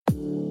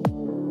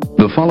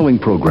The following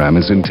program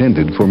is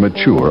intended for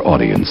mature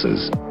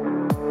audiences.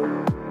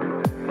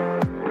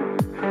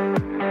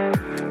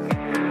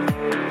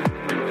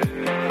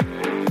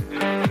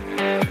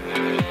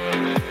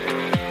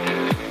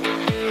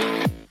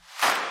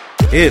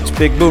 It's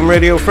Big Boom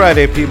Radio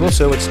Friday, people,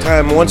 so it's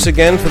time once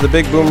again for the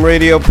Big Boom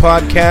Radio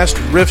podcast,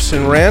 Riffs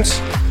and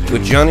Rants,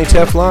 with Johnny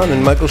Teflon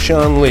and Michael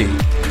Sean Lee.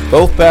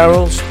 Both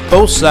barrels,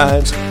 both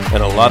sides,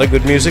 and a lot of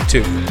good music,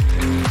 too.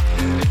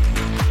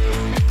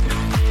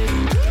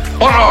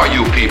 What are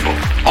you people,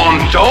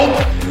 on dope?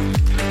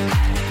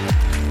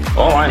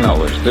 All I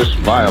know is this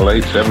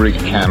violates every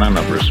canon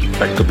of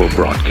respectable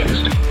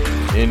broadcasting.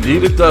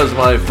 Indeed it does,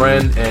 my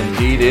friend.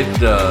 Indeed it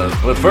does.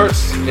 But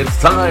first,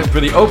 it's time for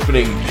the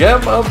opening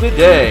gem of the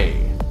day.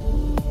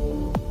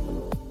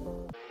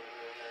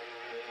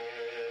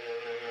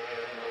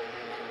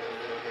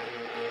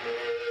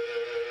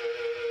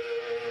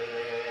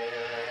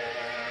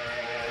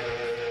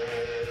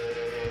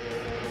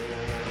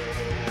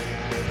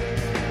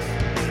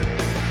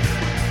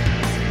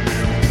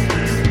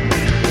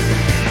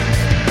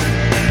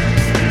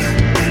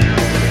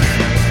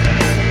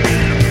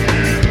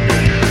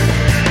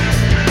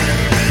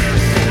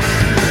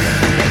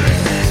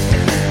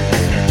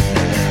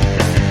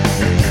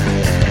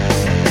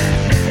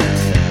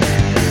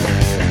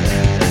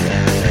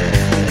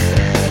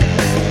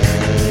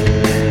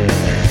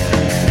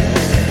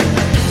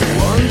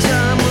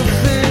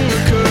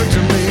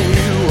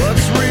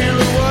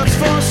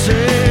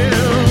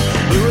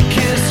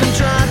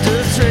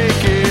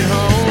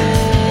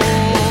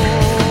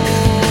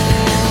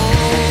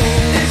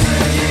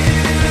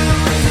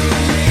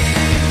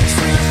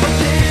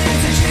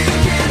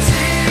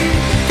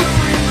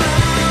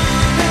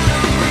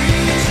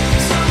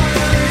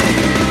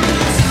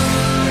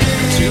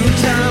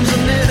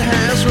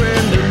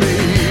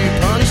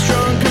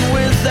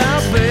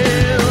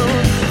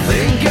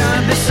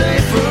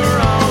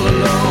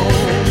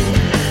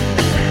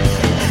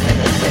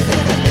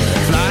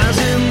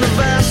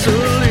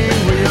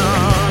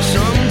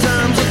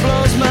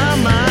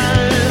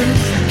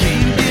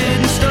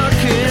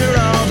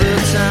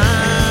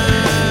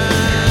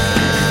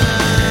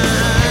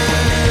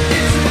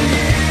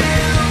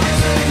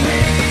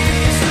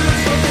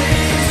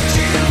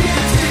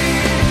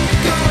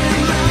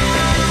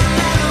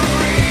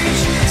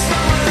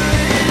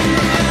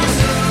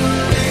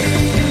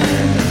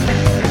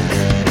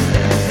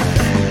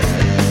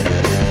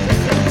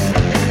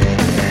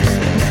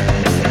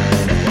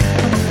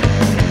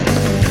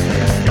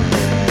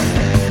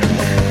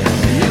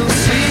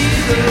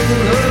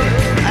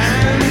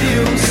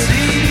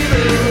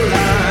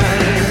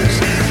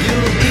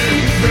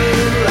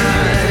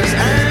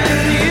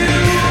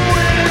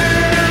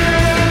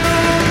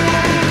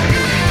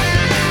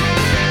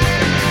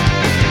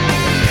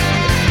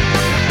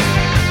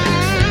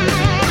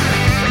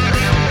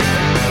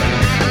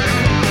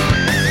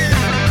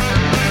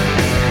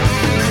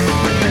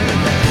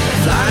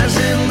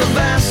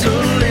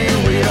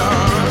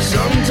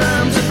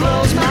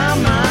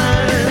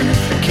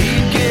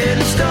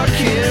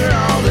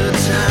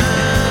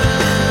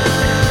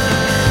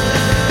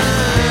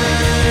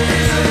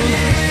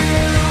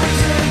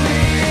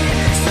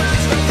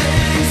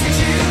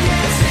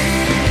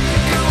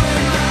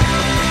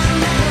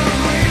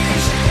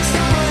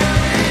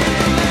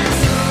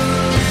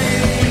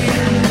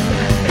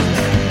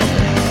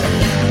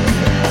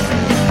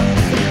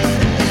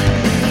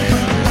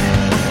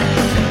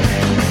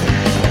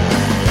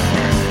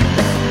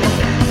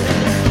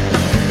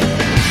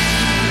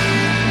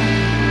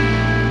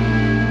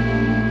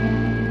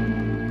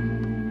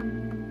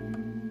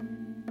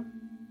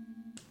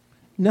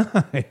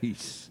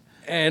 Nice.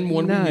 And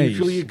one Nice. we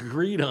mutually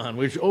agreed on,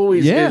 which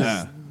always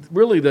Yeah. is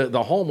really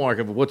the hallmark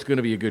of what's going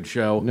to be a good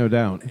show. No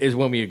doubt. Is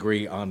when we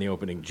agree on the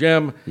opening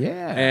gem.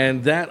 Yeah.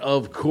 And that,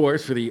 of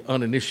course, for the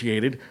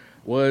uninitiated,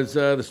 was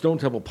the Stone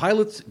Temple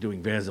Pilots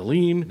doing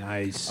Vaseline.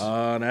 Nice.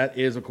 That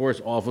is, of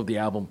course, off of the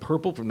album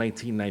Purple from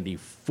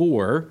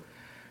 1994.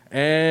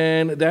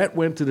 And that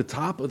went to the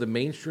top of the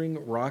mainstream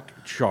rock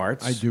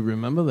charts. I do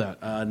remember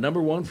that.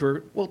 Number one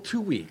for,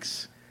 2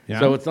 weeks. Yeah.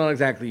 So it's not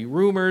exactly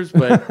rumors,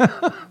 but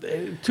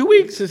 2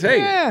 weeks is, hey.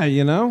 Yeah,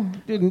 you know,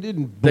 didn't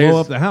blow There's-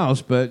 up the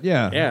house, but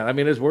yeah. Yeah, I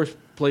mean, there's worse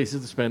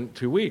places to spend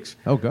 2 weeks.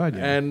 Oh, God,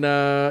 yeah.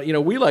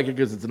 And, we like it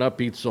because it's an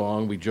upbeat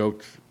song. We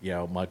joked,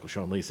 Michael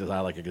Sean Lee says, I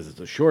like it because it's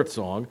a short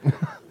song.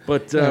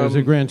 But Yeah, it was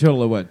a grand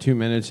total of, what, 2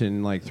 minutes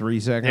and like 3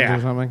 seconds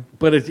or something?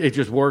 But it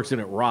just works and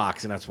it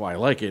rocks, and that's why I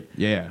like it.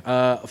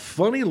 Yeah.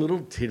 Funny little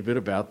tidbit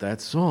about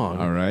that song.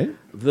 All right.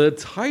 The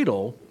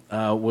title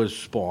was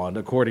spawned,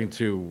 according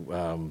to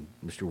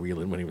Mr.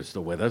 Whelan when he was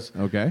still with us.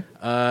 Okay.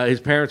 His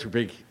parents were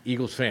big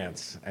Eagles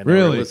fans, and they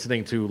Really? were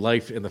listening to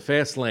Life in the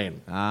Fast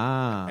Lane.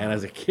 Ah. And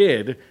as a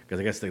kid, because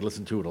I guess they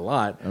listened to it a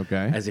lot,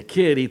 Okay. as a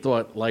kid, he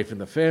thought Life in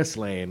the Fast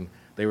Lane,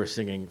 they were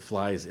singing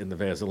Flies in the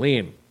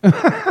Vaseline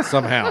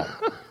somehow.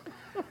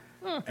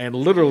 And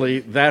literally,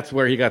 that's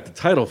where he got the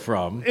title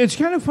from. It's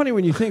kind of funny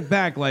when you think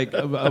back, like,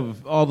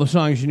 of all the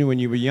songs you knew when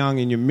you were young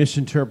and your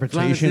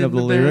misinterpretation Flies of the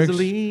in lyrics.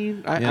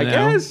 Vaseline. I you know?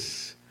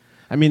 guess.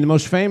 I mean, the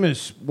most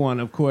famous one,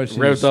 of course,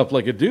 Revved is... up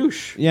like a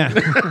douche. Yeah,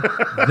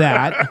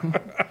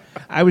 that.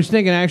 I was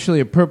thinking actually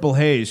of Purple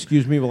Haze.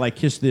 Excuse me, will I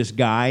kiss this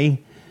guy?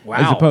 Wow.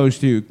 As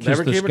opposed to Kiss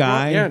Never the came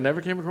Sky.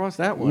 never came across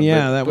that one.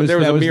 Yeah, but there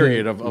was that a was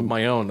myriad of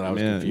my own that I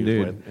was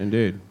confused with.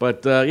 Indeed.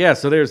 But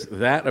so there's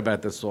that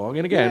about this song.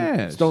 And again,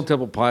 Yes. Stone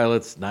Temple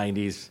Pilots,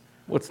 90s.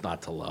 What's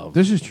not to love?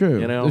 This is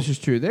true. You know? This is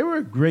true. They were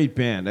a great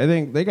band. I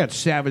think they got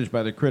savaged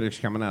by the critics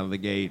coming out of the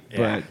gate,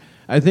 Yeah. but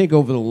I think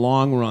over the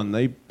long run,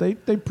 they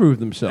proved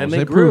themselves. And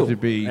they proved grew. to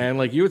be. And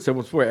like you had said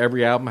before,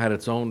 every album had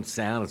its own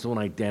sound, its own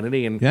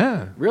identity. And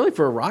Yeah. really,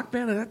 for a rock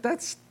band,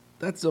 that's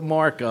a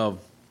mark of...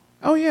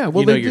 Oh yeah,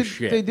 well You know they your did.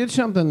 shit. They did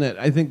something that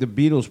I think the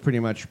Beatles pretty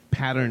much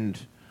patterned.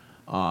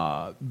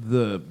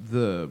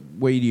 The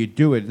way you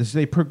do it is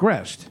they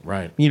progressed.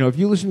 Right. You know, if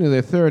you listen to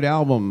their third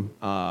album,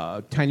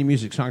 Tiny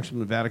Music Songs from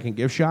the Vatican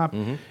Gift Shop,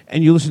 Mm-hmm.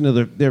 and you listen to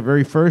their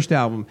very first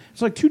album,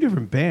 it's like two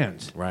different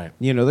bands. Right.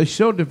 You know, they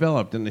so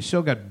developed and they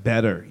still got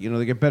better. You know,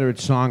 they get better at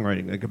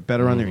songwriting. They get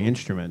better on Mm-hmm. their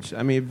instruments.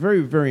 I mean, very,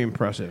 very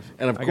impressive.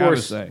 And of I gotta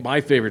course, say. my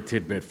favorite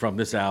tidbit from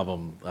this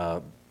album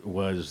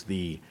was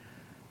the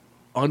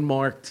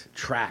unmarked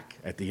track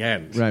at the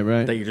end.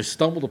 Right. That you just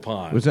stumbled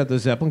upon. Was that the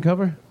Zeppelin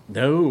cover?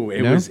 No,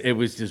 it No?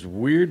 was this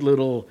weird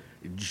little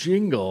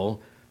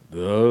jingle.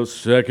 The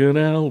second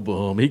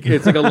album.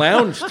 It's like a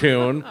lounge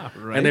tune,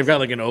 and they've got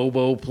like an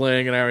oboe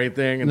playing and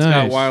everything. And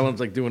Scott Nice. Weiland's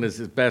like doing his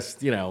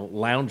best,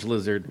 lounge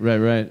lizard.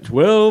 Right.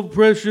 12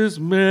 precious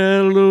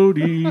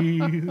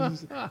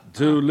melodies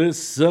to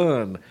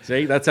listen.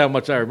 See, that's how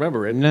much I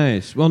remember it.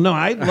 Nice. Well, no,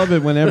 I love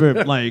it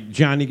whenever like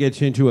Johnny gets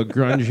into a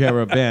grunge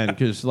era band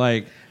because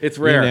like It's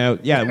rare. You know,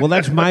 yeah, well,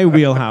 that's my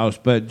wheelhouse.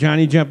 But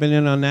Johnny jumping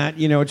in on that,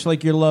 it's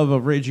like your love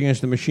of Rage Against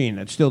the Machine.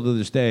 That's still to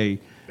this day,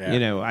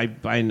 Yeah. I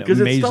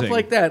Because amazing. it's stuff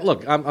like that.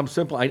 Look, I'm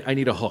simple. I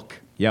need a hook.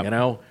 Yep.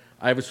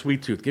 I have a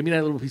sweet tooth. Give me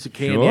that little piece of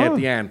candy Sure. at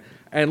the end.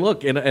 And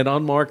look, an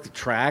unmarked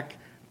track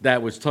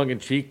that was tongue in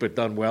cheek but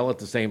done well at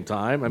the same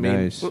time. I mean,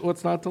 Nice.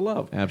 what's not to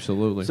love?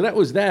 Absolutely. So that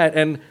was that.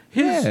 And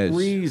his Yes.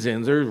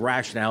 reasons or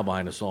rationale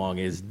behind the song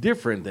is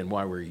different than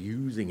why we're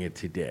using it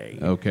today.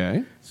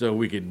 Okay. So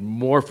we could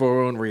morph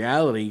our own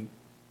reality.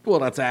 Well,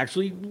 that's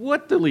actually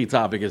what the lead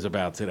topic is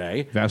about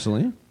today.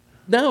 Vaseline?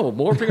 No,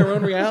 morphing our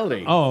own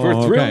reality. Oh, for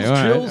okay. thrills, All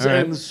right, chills, all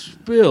right. and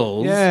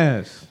spills.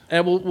 Yes.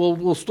 And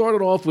we'll start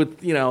it off with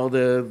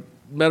the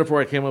metaphor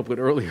I came up with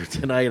earlier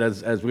tonight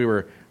as we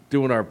were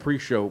doing our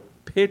pre-show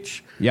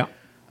pitch. Yeah.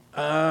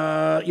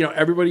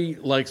 Everybody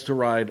likes to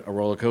ride a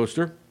roller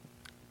coaster,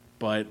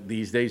 but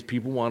these days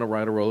people want to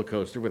ride a roller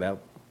coaster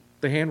without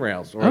the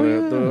handrails or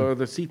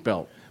the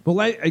seatbelt. Well,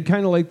 I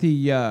kind of like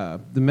the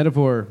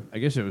metaphor. I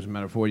guess it was a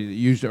metaphor you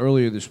used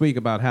earlier this week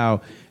about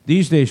how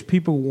these days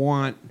people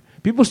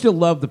still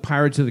love the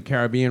Pirates of the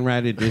Caribbean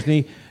ride at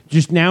Disney.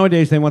 Just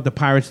nowadays they want the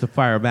pirates to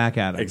fire back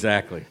at them.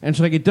 Exactly. And it's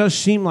like it does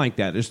seem like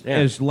that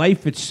as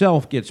life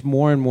itself gets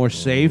more and more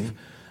safe.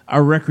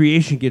 Our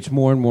recreation gets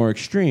more and more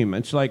extreme.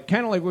 It's like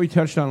kind of like what we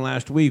touched on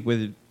last week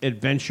with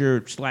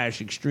adventure /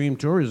 extreme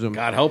tourism.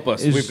 God help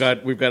us. Is-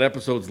 We've got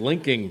episodes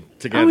linking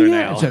together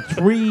now. It's a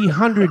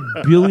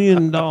 $300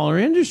 billion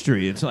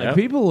industry. It's like Yep.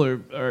 people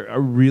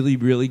are really,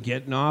 really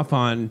getting off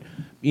on,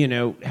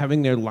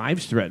 having their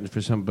lives threatened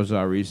for some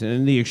bizarre reason.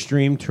 And the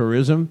extreme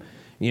tourism,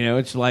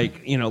 it's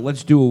like,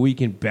 let's do a week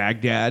in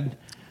Baghdad.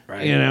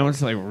 Right.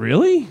 It's like,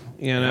 really?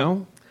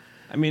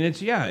 I mean,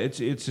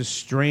 it's a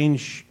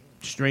strange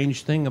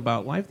thing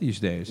about life these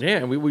days. Yeah,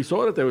 and we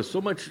saw that there was so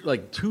much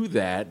to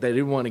that they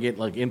didn't want to get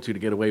into to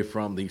get away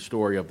from the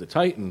story of the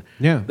Titan.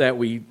 Yeah. That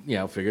we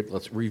figured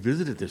let's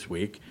revisit it this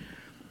week,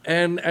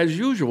 and as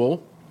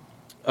usual,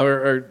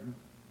 our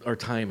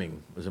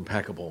timing was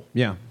impeccable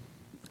Yeah.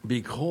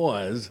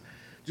 because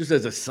just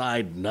as a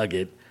side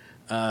nugget,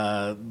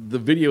 the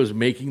videos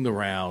making the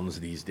rounds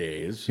these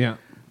days. Yeah.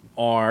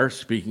 Are,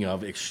 speaking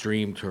of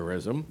extreme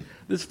tourism,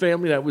 this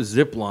family that was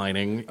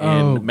ziplining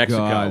in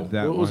Mexico. God,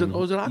 that Was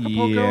one. it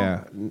Acapulco?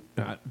 Yeah.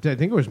 I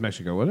think it was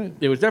Mexico, wasn't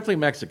it? It was definitely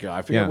Mexico.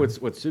 I forget Yeah.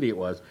 what city it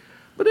was.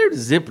 But they're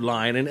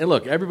ziplining. And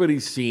look,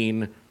 everybody's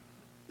seen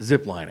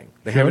ziplining.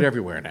 They have Sure. it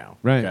everywhere now.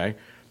 Right. Okay?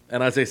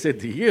 And as I said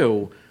to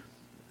you,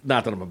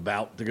 not that I'm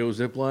about to go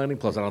ziplining,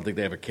 plus I don't think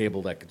they have a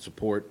cable that could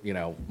support,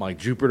 my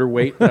Jupiter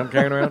weight that I'm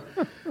carrying around.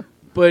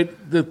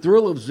 But the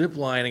thrill of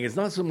ziplining is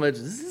not so much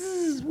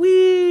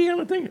wee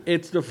kind of thing.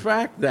 It's the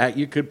fact that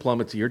you could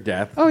plummet to your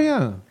death. Oh,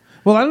 yeah.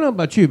 Well, I don't know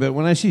about you, but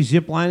when I see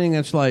zip lining,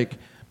 that's like,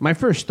 my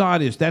first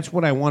thought is that's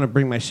what I want to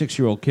bring my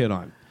 6-year-old kid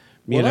on.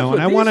 Well, that's what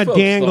and I want to these folks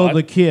dangle thought.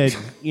 the kid,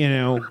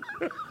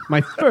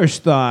 My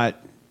first thought,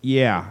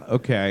 yeah,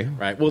 okay.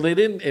 Right. Well, they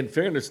didn't, in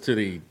fairness to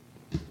the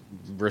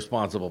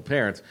responsible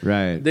parents,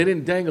 Right. they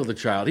didn't dangle the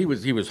child. He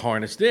was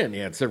harnessed in. He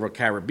had several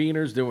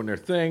carabiners doing their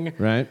thing.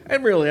 Right.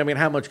 And really, I mean,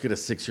 how much could a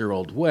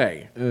 6-year-old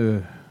weigh?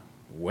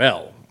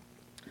 Well,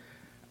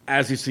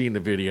 as you see in the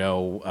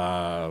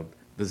video,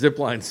 the zip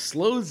line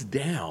slows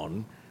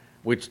down,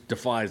 which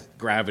defies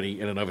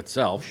gravity in and of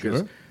itself. Because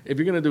Sure. if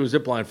you're going to do a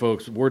zip line,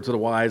 folks, word to the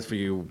wise for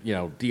you,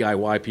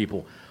 DIY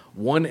people,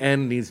 one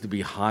end needs to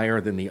be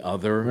higher than the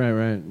other.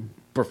 Right.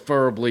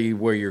 preferably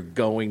where you're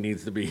going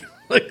needs to be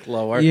like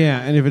lower. Yeah,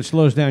 and if it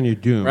slows down, you're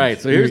doomed. Right,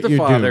 so here's You're the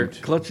father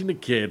doomed. clutching the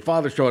kid.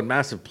 Father showing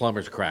massive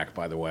plumber's crack,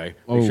 by the way.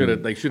 Oh.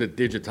 They should have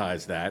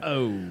digitized that.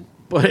 Oh.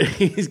 But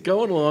he's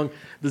going along.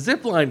 The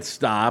zip line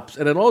stops,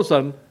 and then all of a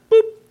sudden,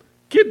 boop,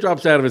 kid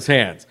drops out of his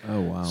hands.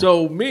 Oh, wow.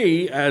 So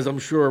me, as I'm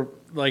sure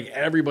like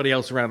everybody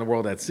else around the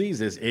world that sees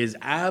this, is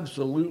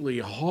absolutely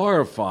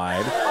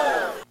horrified.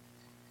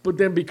 But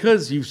then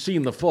because you've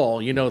seen the fall,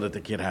 you know that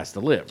the kid has to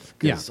live.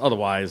 Because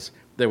otherwise,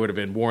 there would have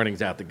been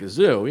warnings out the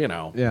kazoo, you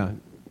know. Yeah.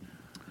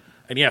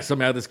 And yeah,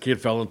 somehow this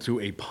kid fell into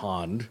a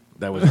pond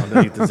that was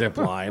underneath the zip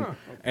line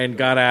and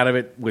got out of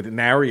it with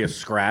nary a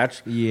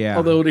scratch. Yeah.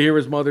 Although to hear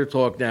his mother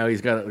talk now,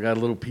 he's got a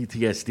little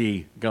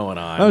PTSD going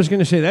on. I was going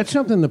to say, that's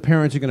something the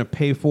parents are going to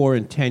pay for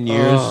in 10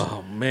 years.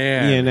 Oh,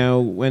 man. You know,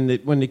 when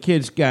the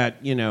kid's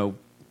got, you know,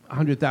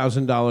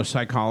 $100,000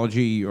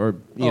 psychology or,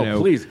 you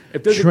know, please.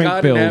 If there's a shrink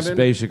God in bills, heaven,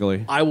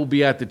 basically. I will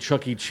be at the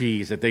Chuck E.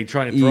 Cheese that they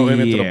try and throw him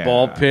into the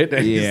ball pit,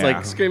 and he's Yeah.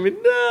 like screaming,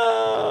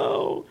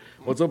 "No!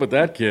 What's up with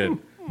that kid?"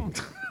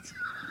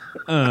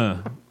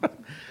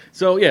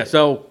 So,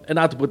 and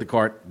not to put the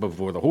cart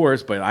before the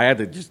horse, but I had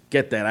to just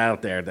get that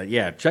out there.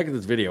 That check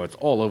this video; it's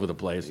all over the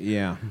place.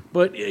 Yeah.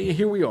 But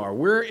here we are.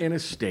 We're in a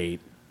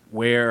state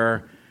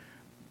where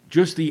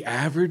just the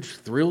average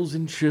thrills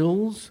and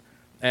chills,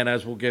 and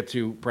as we'll get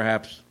to,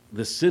 perhaps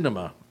the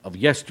cinema of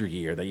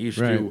yesteryear that used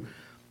Right. to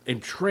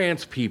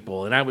entrance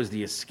people, and that was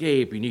the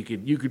escape, and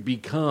you could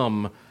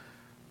become,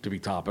 to be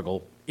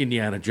topical,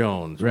 Indiana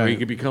Jones, or Right. you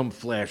could become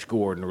Flash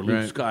Gordon or Luke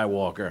Right.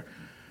 Skywalker.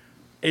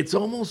 It's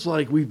almost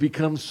like we've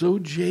become so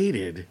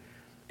jaded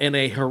in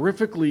a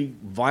horrifically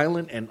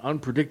violent and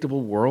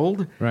unpredictable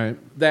world Right.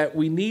 that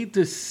we need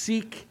to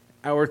seek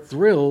our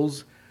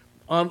thrills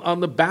on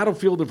the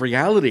battlefield of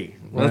reality.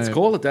 Let's Right.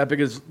 call it that,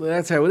 because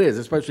that's how it is,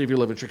 especially if you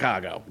live in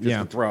Chicago, just Yeah.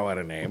 to throw out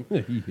a name.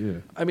 Yeah.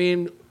 I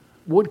mean,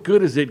 what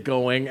good is it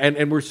going?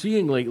 And we're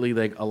seeing lately,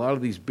 like, a lot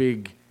of these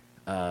big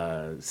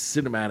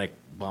cinematic,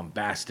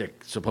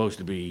 bombastic, supposed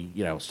to be,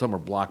 you know, summer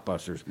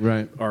blockbusters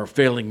Right. are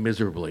failing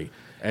miserably.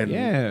 And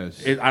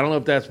Yes. I don't know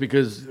if that's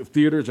because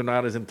theaters are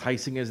not as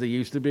enticing as they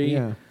used to be.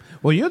 Yeah.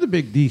 Well, you're the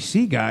big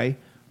DC guy.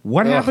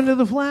 What Ugh. happened to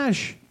The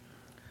Flash?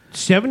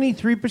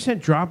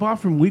 73% drop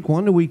off from week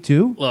 1 to week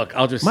 2? Look,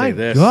 I'll just My say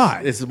this.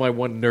 God. This is my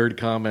one nerd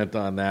comment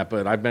on that,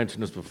 but I've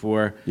mentioned this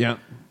before. Yeah.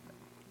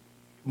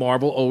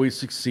 Marvel always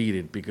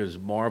succeeded because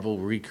Marvel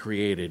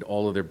recreated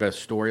all of their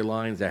best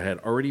storylines that had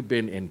already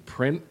been in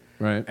print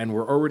Right. and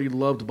were already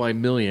loved by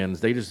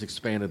millions. They just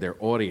expanded their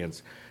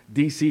audience.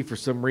 DC, for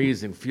some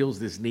reason, feels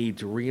this need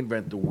to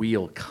reinvent the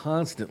wheel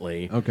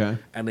constantly. Okay.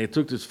 And they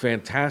took this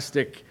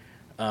fantastic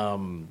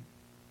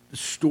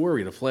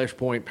story, the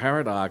Flashpoint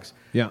Paradox,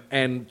 Yeah.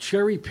 and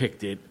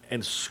cherry-picked it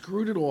and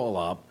screwed it all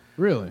up.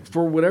 Really?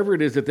 For whatever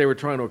it is that they were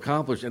trying to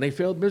accomplish, and they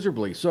failed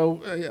miserably.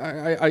 So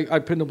I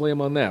pin the blame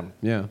on them.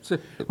 Yeah. So-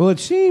 Well, it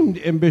seemed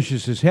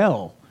ambitious as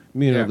hell.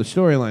 You know, Yeah. the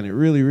storyline, it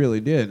really, really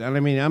did. And I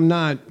mean, I'm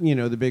not, you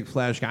know, the big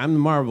Flash guy. I'm the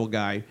Marvel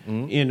guy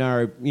Mm-hmm. in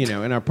our, you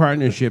know, in our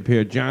partnership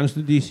here. John's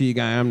the DC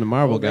guy. I'm the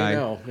Marvel Oh, they guy.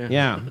 know,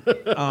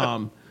 Yeah.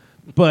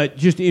 But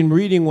just in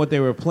reading what they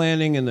were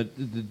planning and the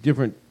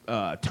different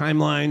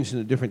timelines and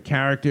the different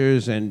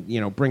characters, and you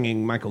know,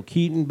 bringing Michael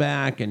Keaton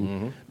back,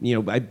 and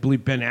you know, I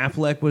believe Ben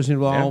Affleck was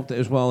involved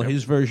as well,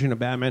 his version of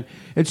Batman.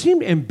 It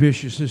seemed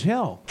ambitious as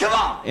hell. Come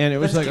on, and it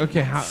was like,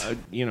 okay, how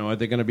you know, are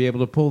they going to be able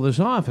to pull this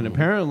off? And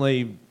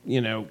apparently,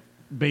 you know,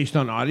 based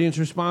on audience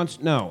response,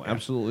 no,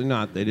 absolutely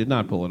not. They did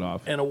not pull it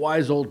off. And a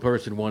wise old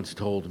person once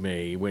told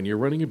me, when you're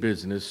running a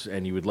business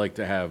and you would like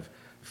to have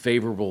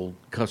favorable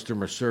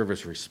customer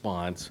service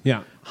response,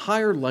 Yeah.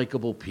 hire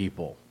likable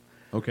people.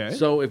 Okay,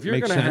 So if you're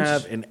Makes going to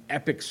sense. have an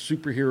epic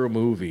superhero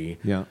movie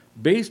Yeah.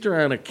 based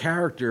around a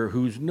character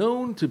who's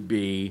known to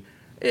be,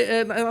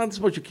 and not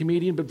so much a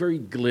comedian, but very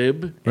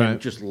glib Right.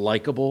 and just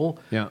likable,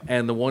 Yeah.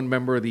 and the one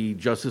member of the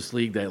Justice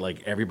League that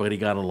like everybody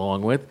got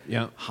along with,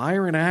 Yeah.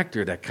 hire an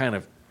actor that kind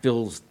of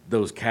fills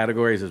those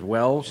categories as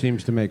well.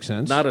 Seems to make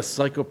sense. Not a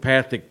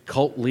psychopathic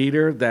cult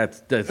leader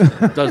that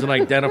doesn't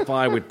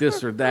identify with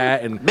this or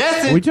that. And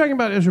Are we talking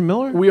about Ezra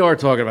Miller? we are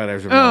talking about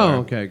Ezra Miller. Oh,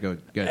 okay,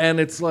 good. And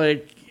it's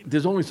like,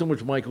 there's only so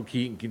much Michael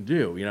Keaton can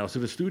do, you know. So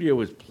the studio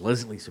was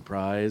pleasantly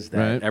surprised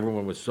that Right.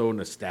 everyone was so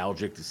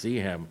nostalgic to see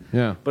him.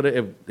 Yeah. But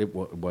it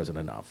wasn't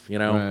enough, you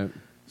know. Right.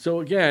 So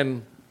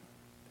again,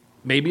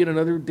 maybe in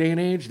another day and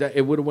age that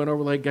it would have went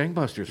over like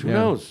gangbusters. Who Yeah.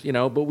 knows, you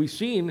know? But we've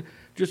seen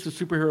just the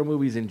superhero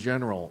movies in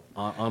general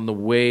on the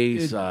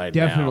wayside.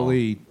 now.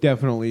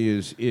 Definitely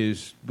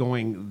is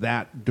going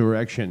that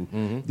direction.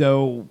 Mm-hmm.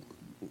 Though,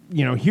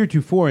 you know,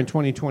 heretofore in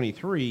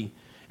 2023,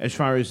 as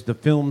far as the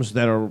films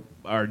that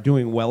are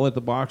doing well at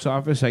the box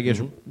office, I guess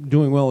Mm-hmm.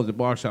 doing well at the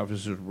box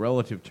office is a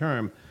relative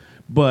term,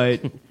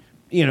 but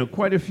you know,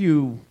 quite a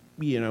few,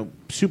 you know,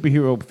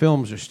 superhero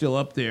films are still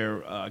up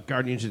there.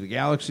 Guardians of the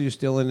Galaxy is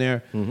still in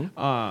there.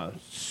 Mm-hmm.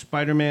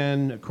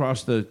 Spider-Man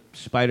Across the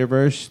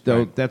Spider-Verse, though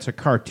Right. that's a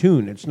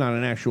cartoon. It's not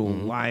an actual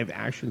live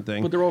action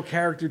thing. But they're all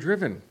character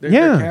driven. They're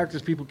Yeah.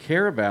 characters people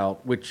care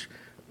about, which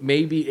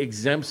maybe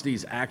exempts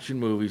these action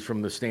movies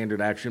from the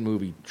standard action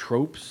movie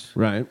tropes.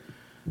 Right.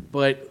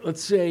 But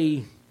let's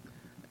say,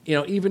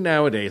 even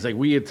nowadays, like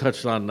we had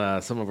touched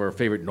on some of our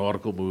favorite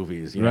nautical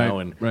movies, know,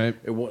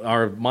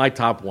 and my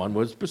top one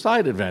was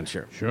Poseidon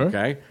Adventure. Sure.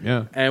 Okay.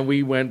 Yeah. And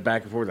we went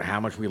back and forth to how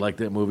much we liked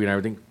that movie and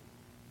everything.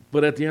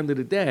 But at the end of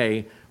the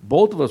day,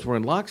 both of us were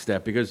in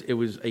lockstep because it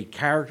was a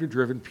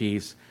character-driven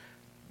piece.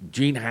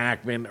 Gene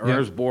Hackman,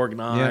 Urs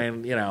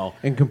Borgnine,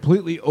 And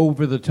completely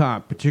over the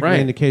top, particularly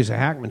Right. in the case of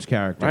Hackman's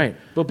character. Right.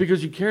 But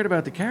because you cared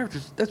about the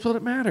characters, that's what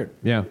it mattered.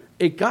 Yeah.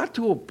 It got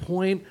to a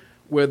point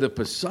where the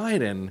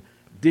Poseidon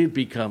did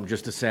become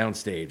just a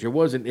soundstage. It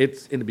wasn't,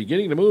 it's in the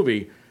beginning of the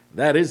movie,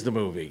 that is the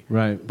movie.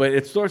 Right. But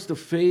it starts to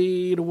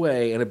fade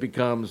away and it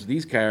becomes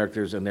these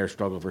characters and their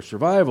struggle for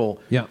survival.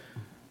 Yeah.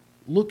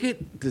 Look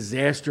at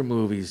disaster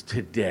movies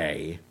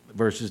today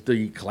versus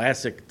the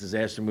classic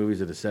disaster movies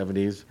of the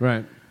 70s.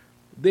 Right.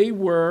 They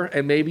were,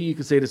 and maybe you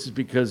could say this is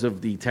because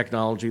of the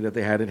technology that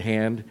they had at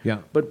hand,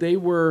 but they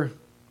were,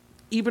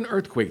 even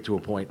Earthquake to a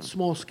point,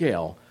 small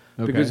scale,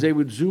 because they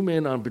would zoom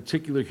in on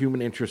particular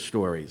human interest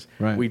stories.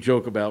 Right. We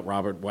joke about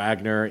Robert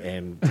Wagner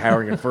and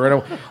Towering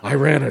Inferno. I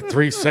ran a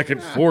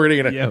 3-second 40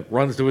 and it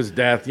runs to his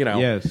death,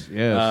 Yes,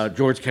 yes.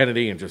 George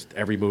Kennedy in just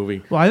every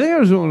movie. Well, I think that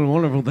was one of the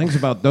wonderful things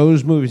about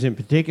those movies in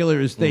particular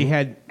is they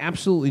had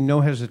absolutely no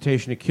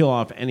hesitation to kill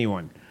off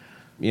anyone,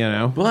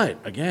 But,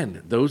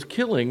 again, those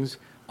killings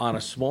on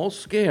a small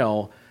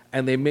scale,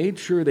 and they made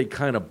sure they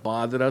kind of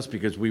bothered us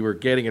because we were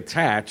getting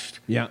attached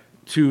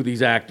to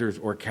these actors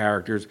or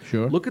characters.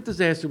 Sure. Look at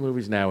disaster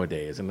movies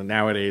nowadays, and the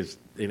nowadays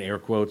in air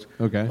quotes.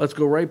 Okay. Let's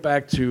go right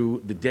back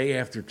to The Day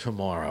After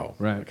Tomorrow.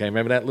 Right. Okay,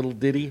 remember that little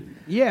ditty?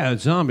 Yeah,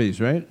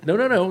 zombies, right? No.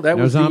 That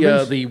was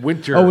the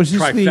winter was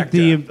this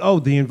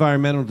trifecta. the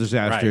environmental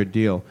disaster Right.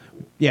 deal?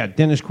 Yeah,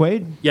 Dennis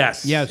Quaid?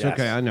 Yes.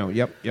 Okay, I know.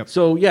 Yep.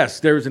 So, yes,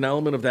 there was an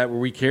element of that where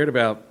we cared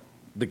about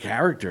the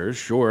characters,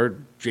 sure,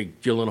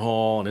 Jake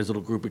Gyllenhaal and his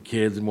little group of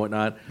kids and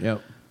whatnot.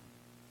 Yep.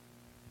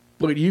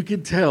 But you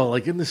could tell,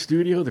 like in the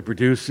studio, the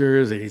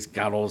producers, and he's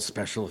got all the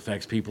special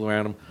effects people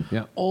around him.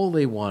 Yeah. All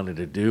they wanted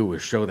to do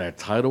was show that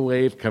tidal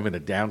wave coming to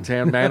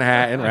downtown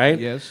Manhattan, right?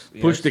 Yes.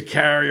 Push the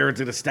carrier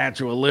into the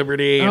Statue of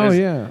Liberty. Oh, and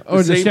yeah. Or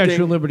the same Statue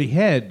thing- of Liberty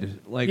head.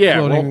 Like Yeah,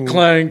 floating.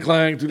 well,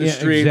 clang through the Yeah,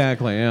 street.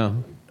 exactly, yeah.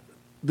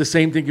 The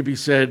same thing could be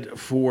said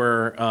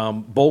for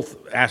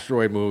both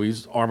asteroid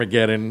movies,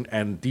 Armageddon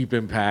and Deep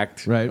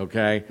Impact. Right.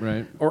 Okay.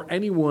 Right. Or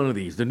any one of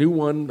these. The new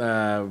one,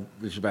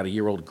 which is about a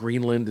year old,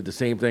 Greenland, did the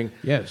same thing.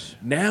 Yes.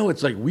 Now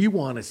it's like we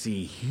want to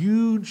see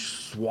huge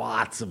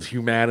swaths of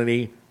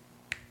humanity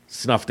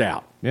snuffed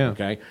out. Yeah.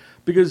 Okay.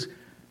 Because,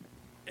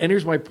 and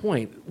here's my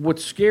point: what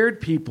scared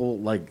people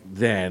like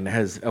then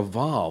has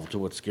evolved to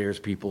what scares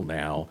people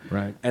now.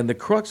 Right. And the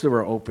crux of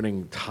our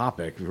opening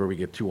topic, before we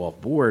get too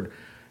off board,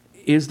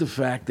 is the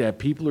fact that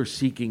people are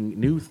seeking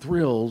new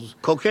thrills.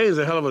 Cocaine is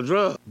a hell of a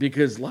drug.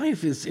 Because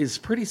life is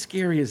pretty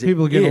scary as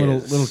People it get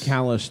is. a little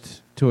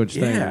calloused towards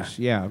Yeah. things.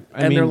 Yeah. I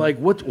And mean, they're like,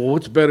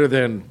 what's better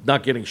than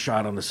not getting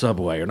shot on the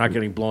subway or not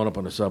getting blown up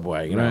on the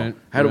subway? You know, Right,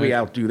 how do we right.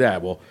 outdo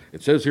that? Well,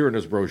 it says here in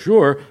this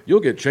brochure,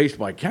 you'll get chased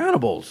by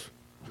cannibals.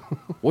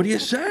 What do you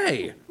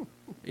say?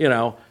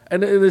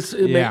 And this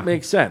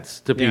makes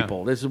sense to Yeah.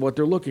 people. This is what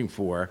they're looking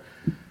for.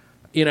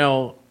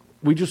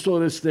 We just saw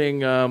this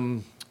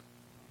thing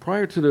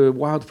prior to the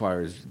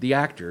wildfires. The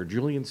actor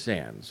Julian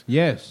Sands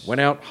yes. went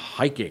out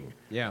hiking.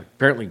 Yeah.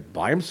 Apparently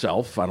by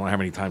himself. I don't know how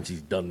many times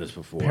he's done this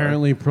before.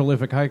 Apparently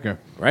prolific hiker.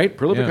 Right?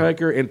 Prolific Yeah.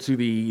 hiker into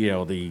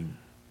the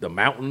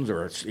mountains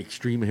or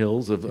extreme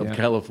hills of Yeah.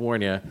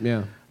 California.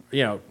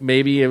 Yeah.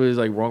 Maybe it was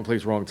like wrong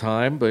place, wrong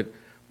time, but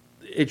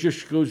it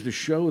just goes to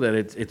show that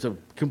it's a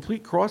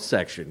complete cross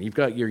section. You've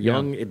got your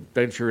young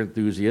adventure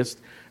enthusiast,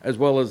 as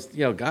well as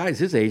guys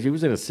his age. He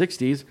was in his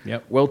 60s,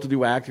 Yep.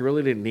 well-to-do actor.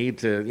 Really didn't need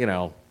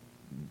to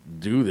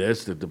do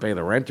this to pay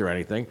the rent or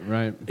anything.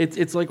 Right.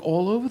 It's like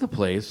all over the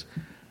place,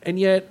 and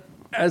yet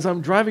as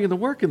I'm driving into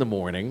work in the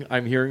morning,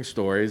 I'm hearing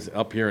stories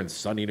up here in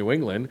sunny New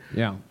England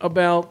Yeah.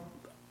 about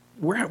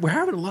we're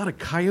having a lot of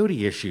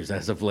coyote issues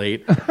as of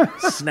late,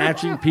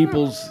 snatching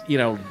people's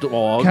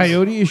dogs.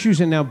 Coyote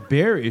issues and now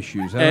bear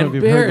issues. I don't know And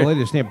if you've heard the bear-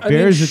 latest. Yeah, I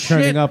bears mean, are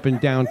turning shit. up in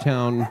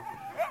downtown,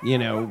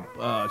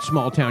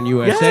 small town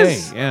USA.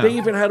 Yes, Yeah. they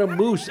even had a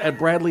moose at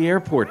Bradley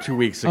Airport 2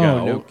 weeks ago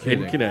Oh, no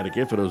kidding. in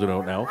Connecticut. For those who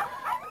don't know,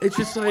 it's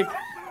just like,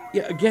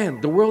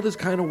 again, the world is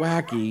kind of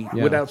wacky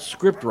Yeah. without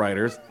script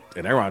writers,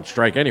 and they're on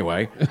strike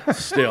anyway.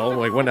 Still,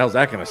 like, when the hell's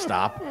that going to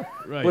stop?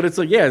 Right. But it's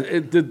like,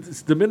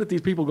 the minute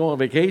these people go on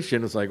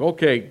vacation, it's like,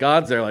 okay,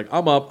 God's there, like,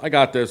 I'm up, I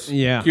got this.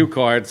 Yeah. Cue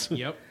cards.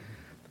 Yep.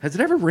 Has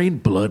it ever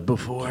rained blood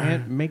before?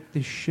 Can't make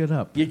this shit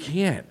up. You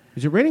can't.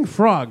 Is it raining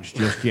frogs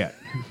just yet?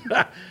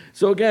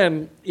 So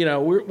again,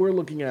 we're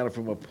looking at it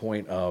from a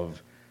point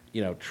of,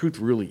 truth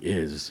really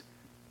is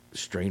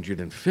stranger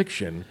than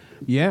fiction.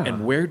 Yeah.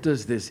 And where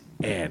does this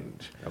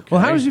end? Okay? Well,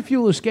 how does it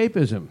fuel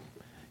escapism?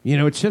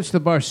 It sets the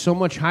bar so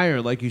much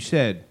higher, like you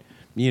said.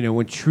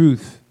 When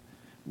truth,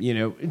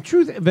 and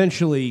truth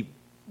eventually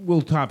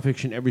will top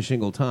fiction every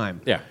single time.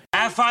 Yeah.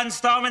 Have fun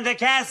storming the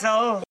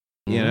castle.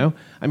 You know,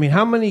 I mean,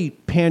 how many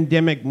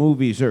pandemic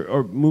movies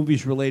or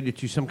movies related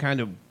to some kind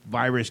of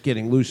virus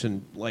getting loose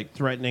and like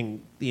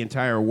threatening the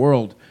entire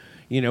world,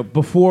 you know,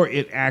 before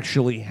it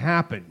actually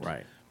happened,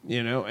 Right.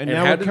 You know, and And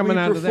now how we're did coming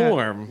we out of that.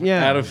 perform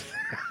out of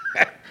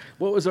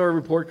what was our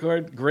report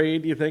card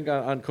grade, do you think,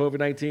 on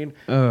COVID-19?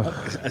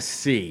 A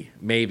C,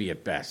 maybe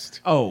at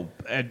best. Oh,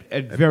 at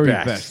very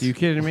best. best. Are you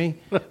kidding me?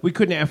 We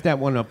couldn't F that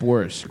one up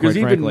worse. Because quite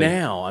even frankly.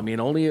 now, I mean,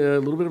 only a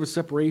little bit of a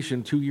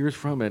separation 2 years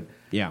from it,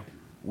 Yeah.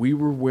 we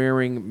were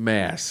wearing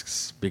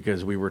masks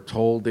because we were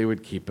told they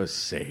would keep us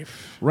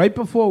safe. Right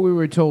before we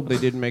were told they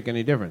didn't make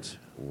any difference.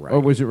 Right. Or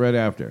was it right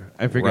after?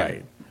 I forget.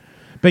 Right.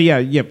 But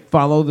yeah,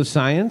 follow the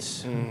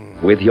science.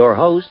 With your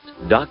host,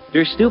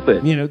 Dr.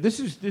 Stupid. You know, this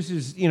is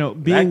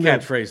That being the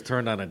catchphrase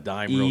turned on a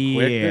dime real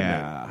quick,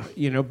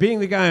 didn't it? being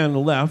the guy on the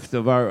left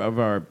of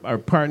our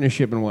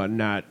partnership and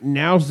whatnot.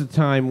 Now's the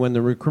time when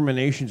the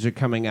recriminations are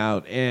coming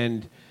out,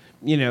 and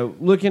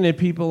looking at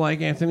people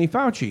like Anthony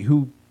Fauci,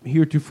 who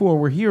heretofore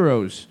were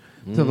heroes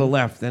to the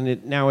left,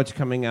 and now it's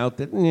coming out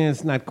that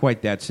it's not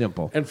quite that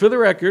simple. And for the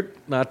record,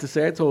 not to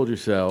say I told you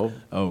so,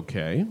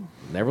 Okay.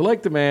 never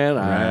liked the man.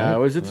 I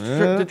was a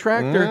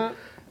detractor.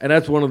 And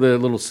that's one of the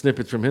little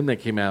snippets from him that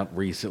came out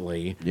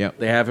recently. Yep.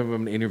 They have him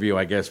in an interview,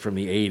 I guess, from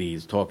the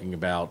 80s, talking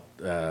about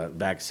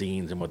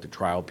vaccines and what the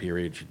trial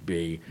period should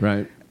be.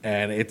 Right.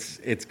 And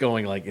it's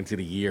going like into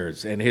the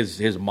years. And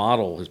his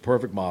model, his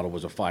perfect model,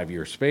 was a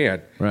 5-year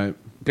span. Right.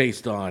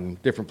 Based on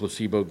different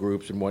placebo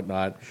groups and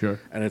whatnot. Sure.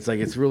 And it's like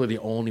it's really the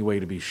only way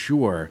to be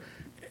sure,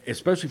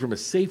 especially from a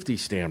safety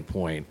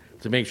standpoint,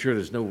 to make sure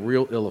there's no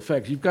real ill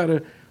effects. You've got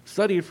to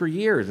study it for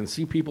years and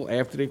see people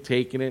after they've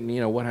taken it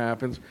and what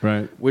happens.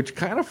 Right. Which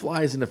kind of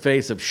flies in the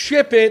face of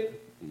ship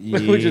it,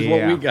 which is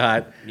what we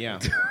got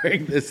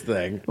during this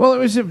thing. Well, it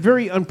was a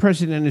very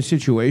unprecedented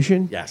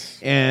situation. Yes.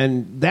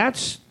 And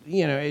that's,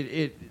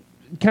 it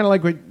kind of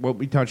like what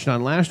we touched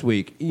on last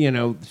week.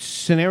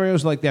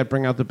 Scenarios like that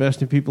bring out the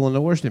best in people and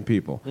the worst in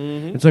people.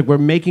 Mm-hmm. It's like we're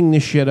making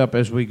this shit up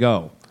as we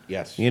go.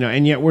 Yes.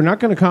 And yet we're not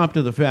going to cop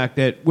to the fact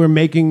that we're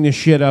making this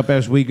shit up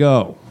as we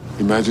go.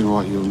 Imagine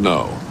what you'll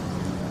know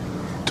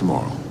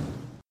tomorrow.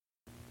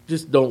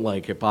 Just don't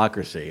like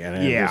hypocrisy.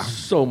 And Yeah. there's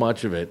so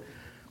much of it.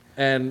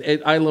 And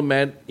I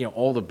lament,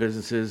 all the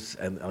businesses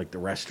and like the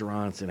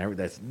restaurants and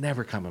everything that's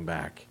never coming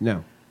back.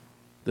 No.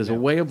 There's a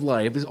way of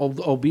life,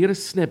 albeit a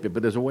snippet,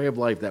 but there's a way of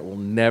life that will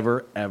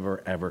never,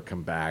 ever, ever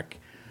come back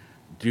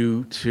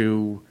due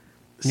to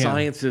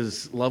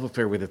science's love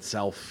affair with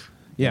itself.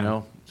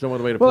 Yeah. Some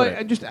other way to Well,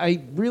 put it.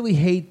 I really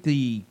hate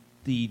the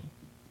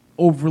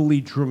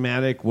overly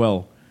dramatic,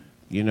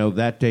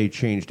 that day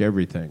changed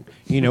everything.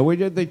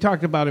 They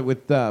talked about it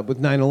with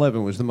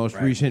 9/11 was the most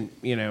recent,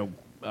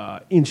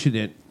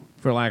 incident,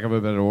 for lack of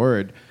a better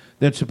word,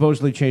 that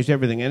supposedly changed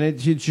everything. And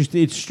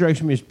it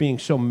strikes me as being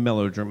so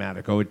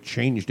melodramatic. Oh, it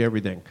changed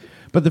everything.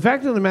 But the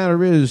fact of the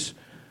matter is,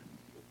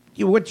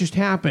 what just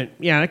happened,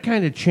 it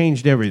kind of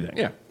changed everything.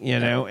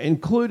 Yeah.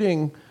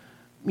 Including,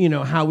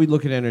 how we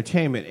look at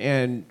entertainment.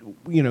 And,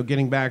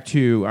 getting back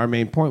to our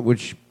main point,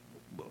 which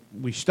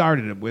we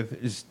started it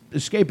with, is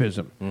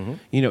escapism.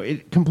 Mm-hmm.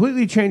 It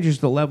completely changes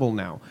the level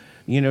now.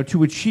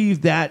 To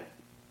achieve that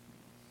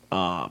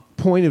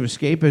point of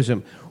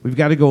escapism, we've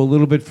got to go a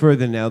little bit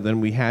further now than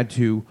we had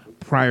to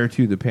prior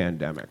to the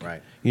pandemic.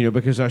 Right.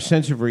 Because our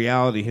sense of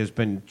reality has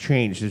been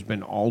changed, has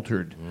been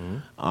altered.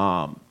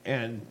 Mm-hmm.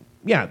 And,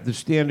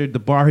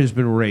 the bar has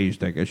been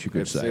raised, I guess you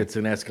could say. It's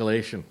an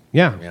escalation.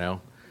 Yeah.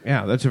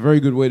 Yeah, that's a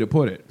very good way to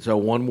put it. So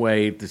one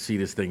way to see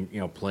this thing,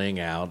 playing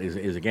out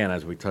is again,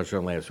 as we touched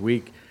on last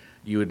week,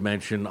 you had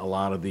mentioned a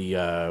lot of the,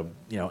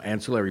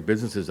 ancillary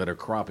businesses that are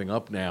cropping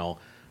up now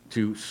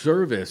to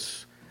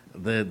service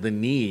the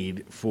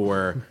need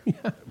for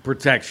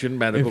protection,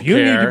 medical If you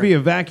care, need to be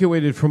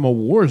evacuated from a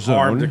war zone,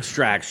 armed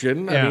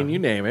extraction, I Yeah. mean, you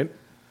name it.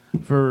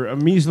 for a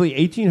measly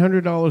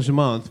 $1,800 a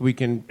month, we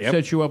can Yep.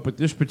 set you up with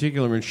this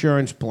particular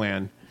insurance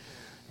plan.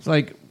 It's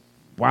like,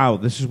 wow,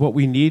 this is what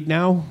we need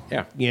now?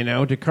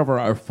 Yeah. To cover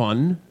our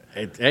fun.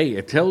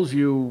 It tells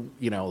you,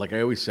 like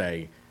I always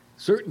say,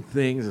 certain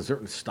things and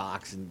certain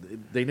stocks,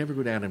 and they never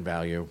go down in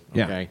value.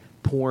 Yeah. Okay,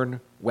 porn,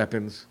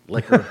 weapons,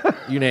 liquor,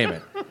 you name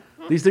it.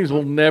 These things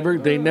never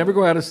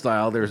go out of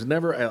style. There's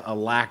never a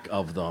lack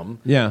of them.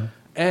 Yeah.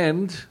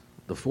 And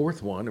the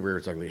fourth one, rear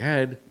its ugly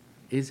head,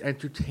 is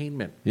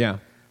entertainment. Yeah.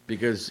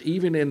 Because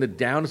even in the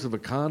downest of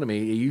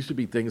economy, it used to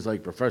be things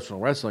like professional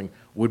wrestling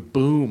would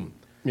boom.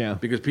 Yeah.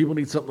 Because people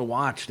need something to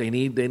watch. They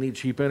need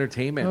cheap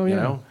entertainment. Oh,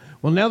 yeah.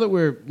 Well, now that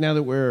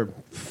we're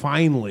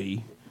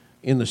finally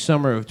in the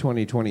summer of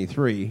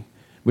 2023,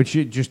 which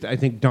it just I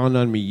think dawned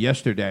on me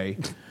yesterday.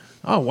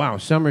 Oh wow,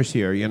 summer's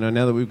here.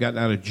 Now that we've gotten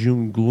out of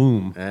June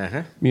gloom.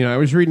 Uh-huh. I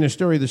was reading a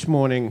story this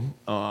morning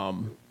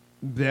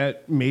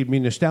that made me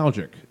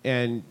nostalgic,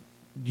 and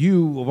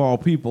you of all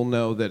people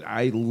know that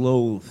I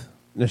loathe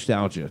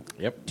nostalgia.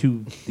 Yep.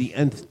 To the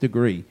nth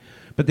degree.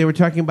 But they were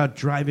talking about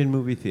drive-in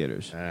movie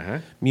theaters. Uh-huh.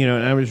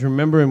 And I was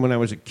remembering when I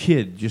was a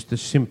kid, just the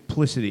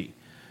simplicity,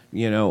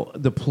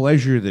 the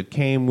pleasure that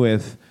came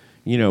with,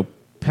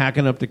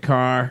 packing up the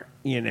car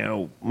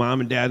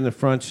mom and dad in the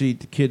front seat,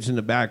 the kids in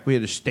the back. We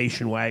had a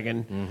station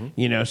wagon,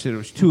 so there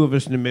was 2 of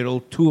us in the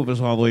middle, 2 of us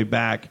all the way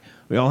back.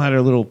 We all had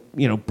our little,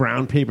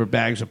 brown paper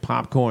bags of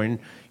popcorn,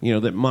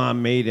 that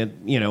mom made,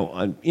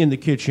 in the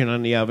kitchen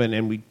on the oven,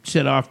 and we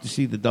set off to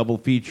see the double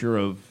feature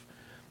of,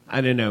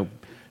 I don't know,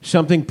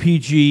 something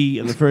PG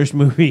in the first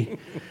movie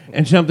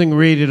and something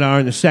rated R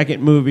in the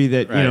second movie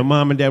that,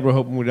 mom and dad were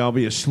hoping we'd all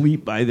be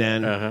asleep by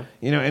then. And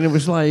it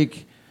was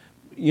like,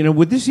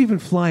 would this even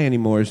fly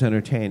anymore as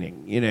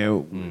entertaining?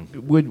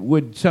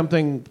 Would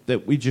something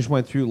that we just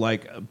went through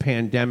like a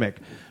pandemic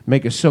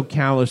make us so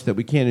callous that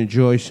we can't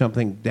enjoy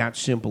something that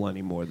simple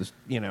anymore?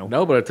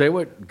 No, but I tell you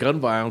what, gun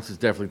violence is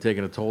definitely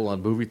taking a toll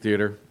on movie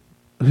theater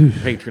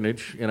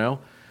patronage.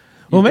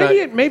 Well,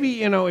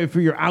 maybe if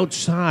you're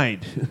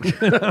outside,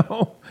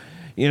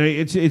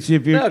 it's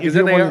if you're because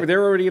then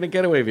they're already in a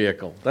getaway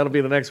vehicle. That'll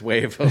be the next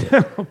wave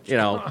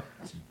of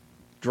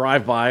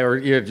drive by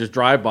or just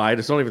drive by.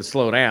 Just don't even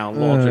slow down.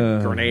 Launch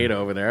a grenade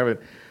over there.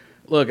 But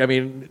look, I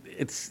mean,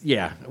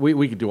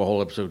 we could do a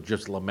whole episode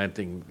just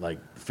lamenting like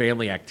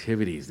family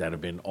activities that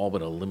have been all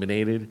but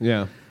eliminated.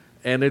 Yeah,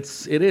 and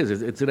it's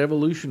an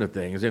evolution of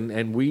things,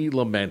 and we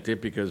lament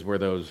it because we're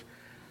those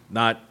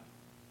not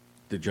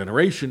the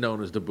generation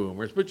known as the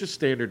boomers, but just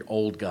standard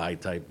old guy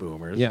type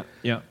boomers. Yeah.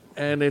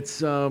 And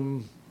it's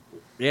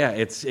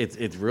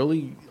it's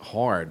really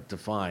hard to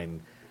find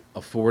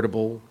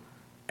affordable,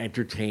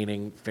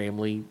 entertaining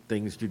family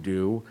things to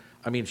do.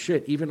 I mean,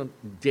 shit, even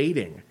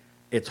dating,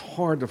 it's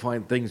hard to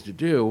find things to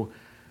do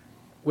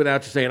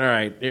without just saying, all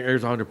right,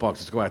 here's $100,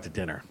 let's go out to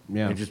dinner.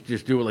 Yeah. And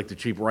just do it like the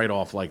cheap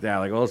write-off like that.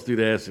 Like, let's do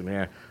this,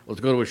 and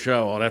let's go to a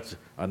show. Oh, that's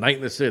a night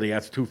in the city.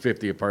 That's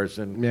 $250 a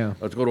person. Yeah.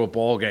 Let's go to a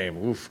ball game.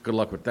 Oof, good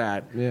luck with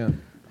that. Yeah.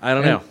 I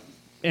don't know.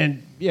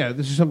 And,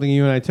 this is something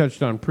you and I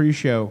touched on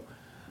pre-show.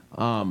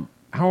 How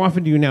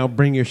often do you now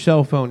bring your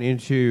cell phone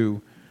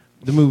into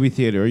the movie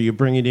theater, or you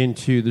bring it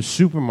into the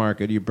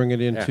supermarket, or you bring it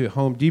into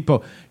Home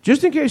Depot,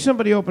 just in case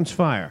somebody opens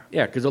fire?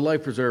 Yeah, because a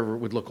life preserver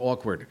would look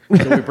awkward.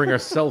 So we bring our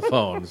cell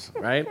phones,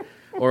 right?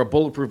 Or a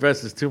bulletproof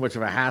vest is too much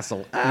of a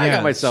hassle. I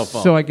got my cell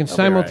phone. So I can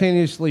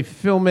simultaneously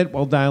film it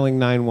while dialing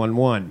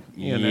 911.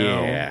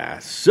 Yeah.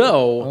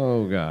 So,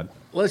 oh, God.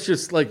 Let's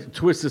just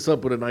twist this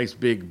up with a nice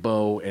big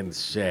bow and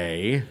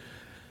say...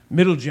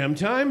 Middle gem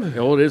time?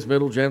 Oh, it is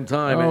middle gem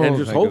time. Oh, and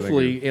just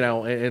hopefully,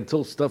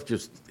 until stuff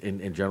just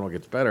in general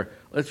gets better,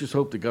 let's just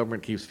hope the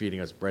government keeps feeding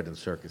us bread and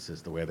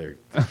circuses the way they're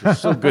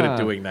just so good at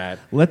doing that.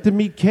 Let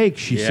them eat cake,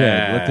 she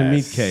said. Let them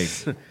eat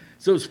cake.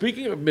 So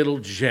speaking of middle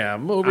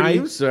gem, over to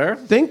you, sir. I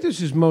think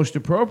this is most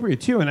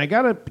appropriate, too. And I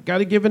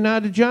gotta give a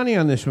nod to Johnny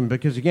on this one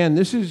because, again,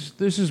 this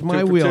is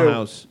my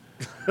wheelhouse.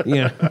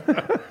 Yeah.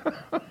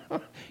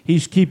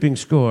 He's keeping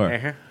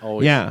score.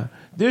 Always. Yeah.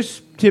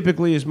 This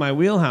typically is my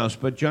wheelhouse,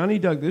 but Johnny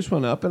dug this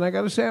one up, and I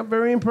got to say I'm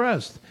very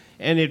impressed.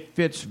 And it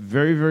fits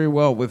very, very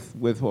well with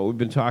what we've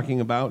been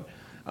talking about.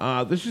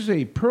 This is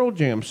a Pearl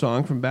Jam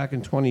song from back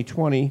in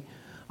 2020.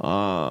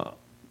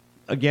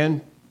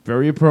 Again,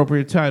 very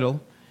appropriate title.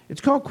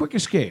 It's called Quick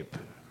Escape.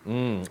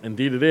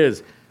 Indeed it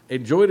is.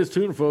 Enjoy this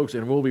tune, folks,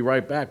 and we'll be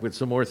right back with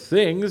some more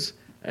things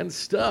and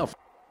stuff.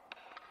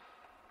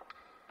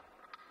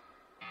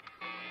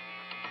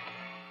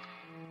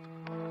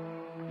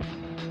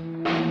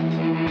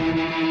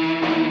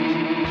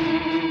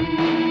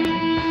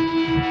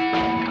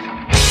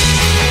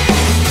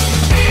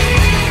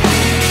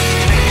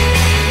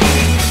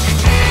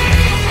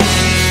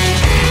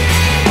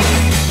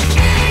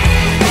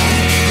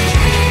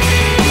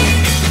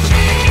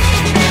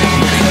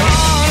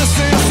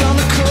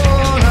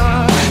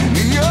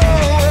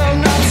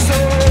 Not so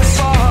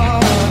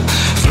far.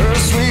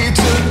 First we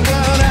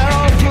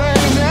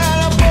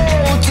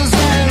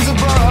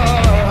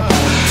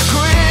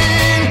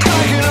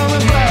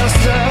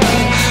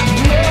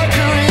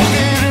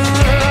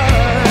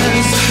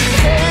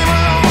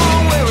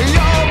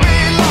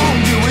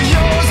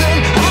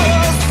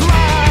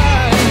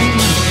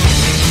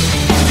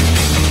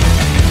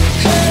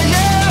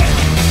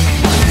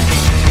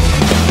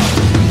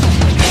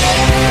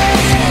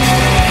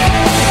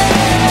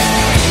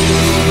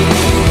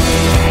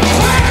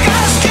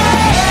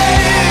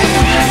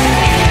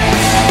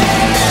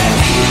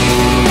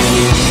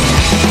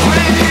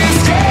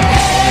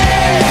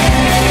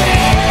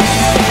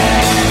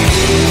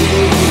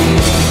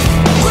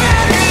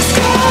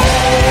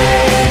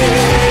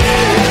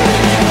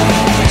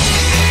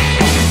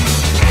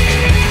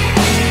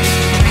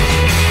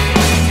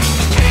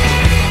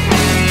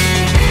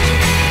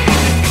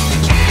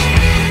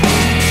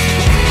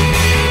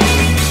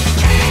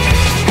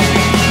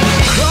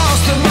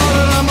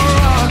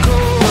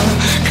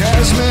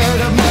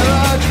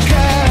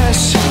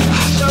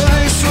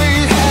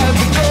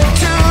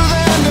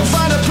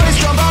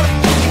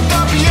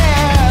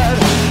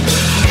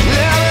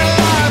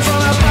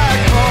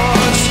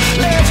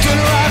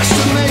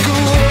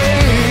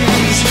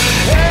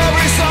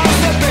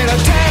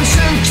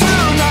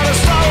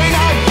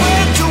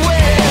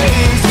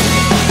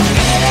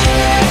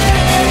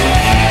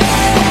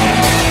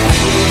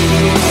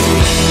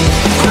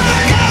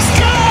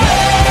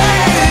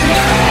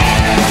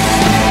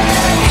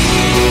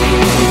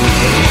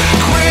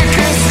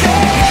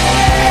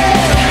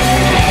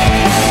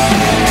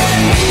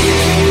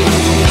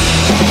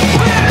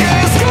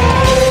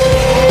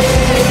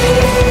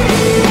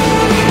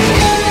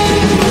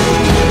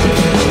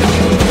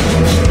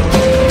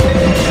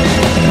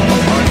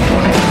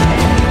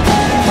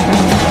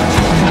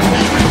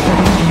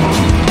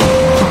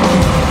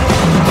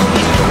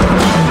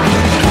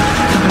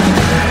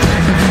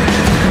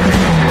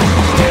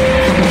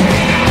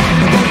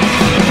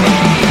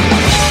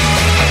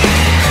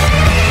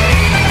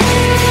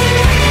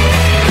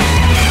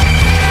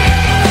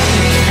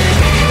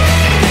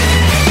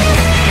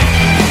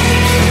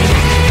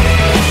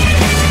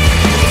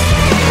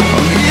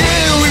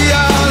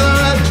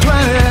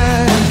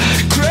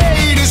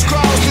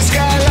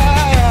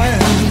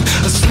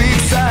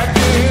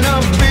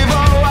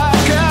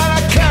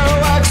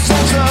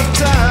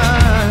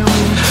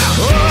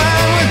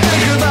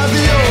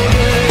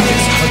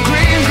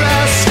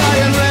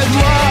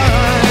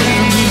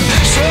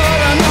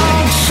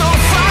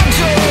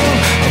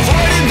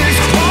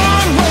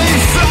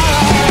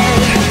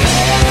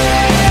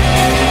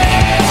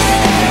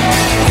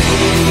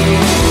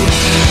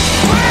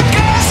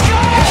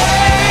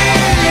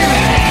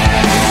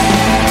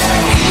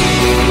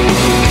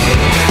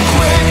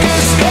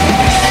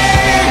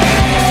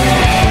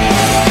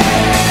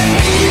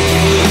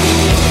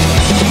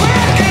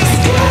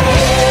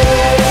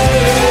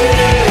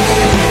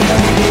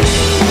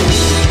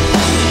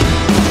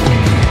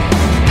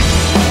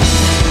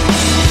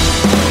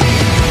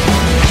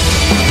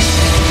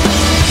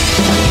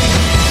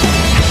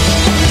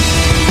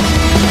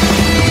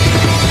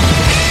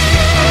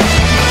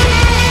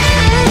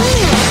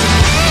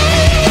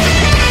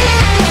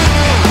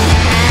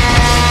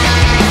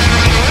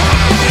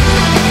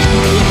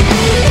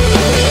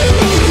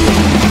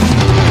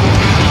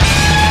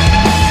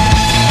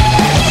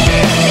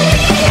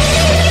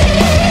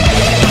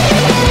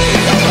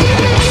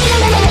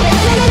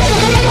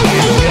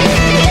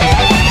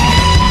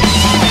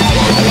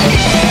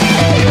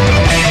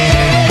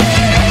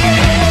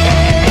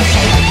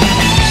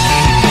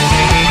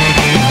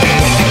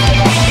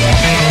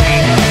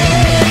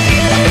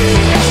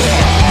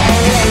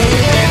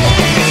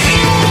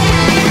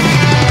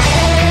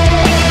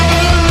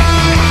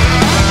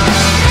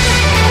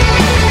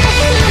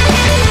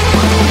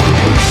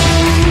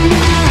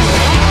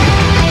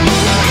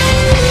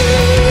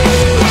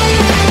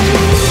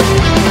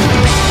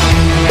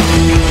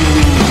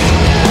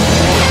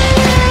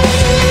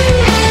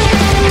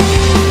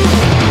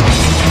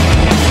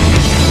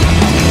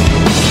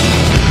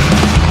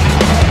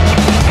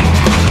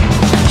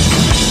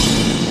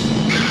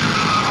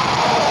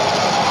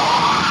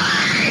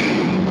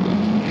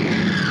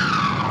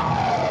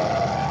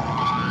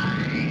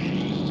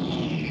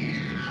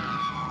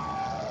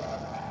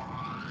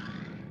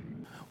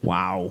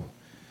Wow.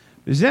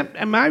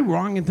 Am I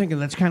wrong in thinking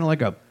that's kind of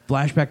like a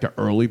flashback to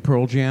early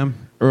Pearl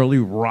Jam? Early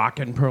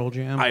rockin' Pearl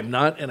Jam? I'm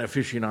not an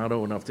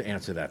aficionado enough to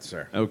answer that,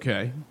 sir.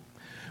 Okay.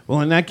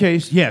 Well, in that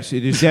case, yes,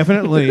 it is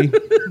definitely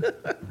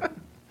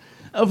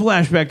a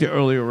flashback to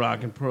earlier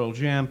rockin' Pearl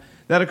Jam.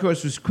 That, of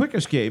course, was Quick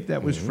Escape.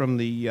 That was from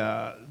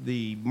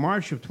the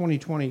March of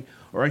 2020,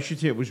 or I should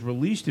say it was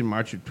released in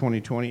March of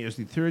 2020 as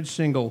the third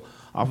single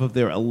off of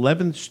their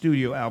 11th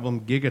studio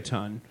album,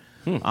 Gigaton.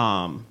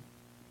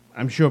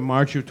 I'm sure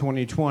March of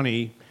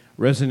 2020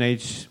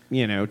 resonates,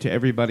 to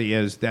everybody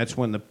as that's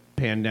when the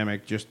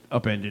pandemic just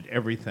upended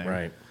everything.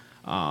 Right.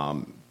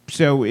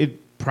 So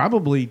it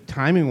probably,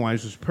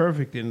 timing-wise, was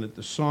perfect in that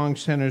the song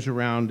centers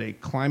around a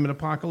climate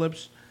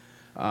apocalypse,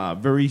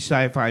 very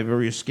sci-fi,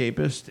 very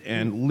escapist,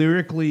 and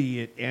lyrically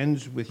it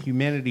ends with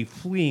humanity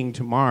fleeing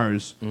to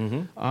Mars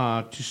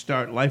to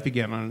start life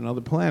again on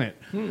another planet,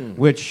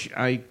 which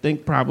I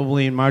think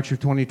probably in March of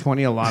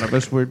 2020 a lot of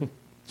us were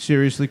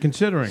seriously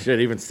considering. Shit,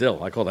 even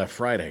still, I call that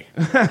Friday.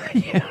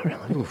 Yeah,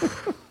 really.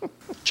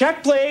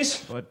 Check,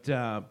 please.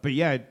 But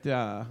yeah,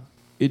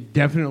 it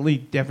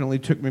definitely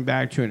took me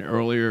back to an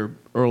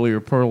earlier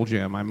Pearl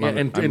Jam. I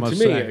and must to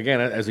say. me,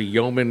 again, as a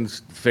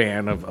yeoman's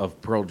fan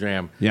of Pearl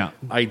Jam, Yeah.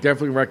 I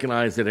definitely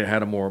recognize that it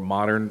had a more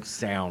modern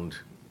sound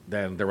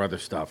than their other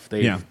stuff.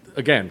 They,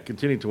 again,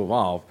 continued to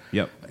evolve.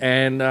 Yep.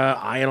 And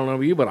I don't know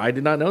about you, but I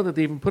did not know that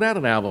they even put out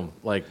an album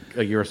like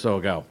a year or so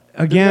ago.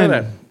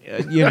 Again,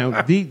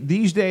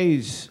 these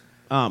days,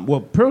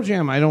 Pearl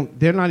Jam,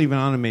 they're not even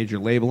on a major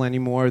label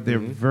anymore. They're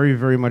very,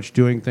 very much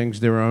doing things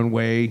their own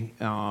way.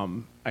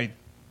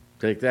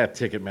 Take that,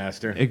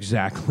 Ticketmaster.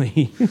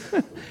 Exactly.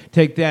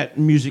 Take that,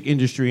 music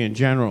industry in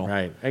general.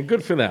 Right, and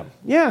good for them.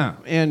 Yeah,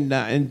 and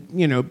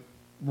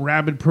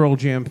rabid Pearl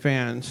Jam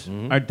fans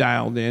are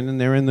dialed in,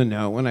 and they're in the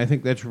know, and I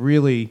think that's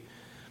really,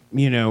 I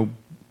don't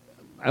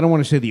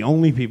want to say the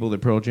only people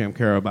that Pearl Jam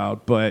care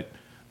about, but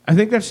I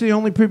think that's the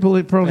only people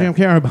that Pearl Jam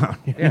care about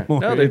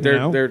anymore.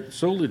 No, they're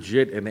so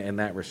legit in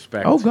that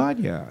respect. Oh, God,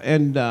 yeah.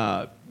 And,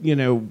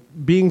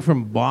 being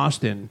from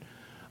Boston,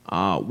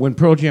 when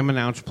Pearl Jam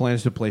announced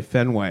plans to play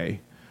Fenway,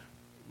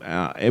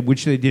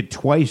 which they did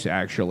twice,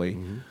 actually,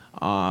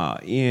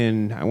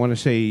 in, I want to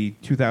say,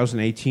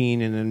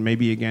 2018 and then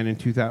maybe again in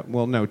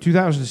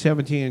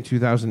 2017 and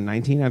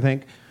 2019, I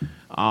think.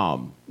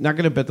 Not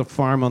going to bet the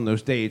farm on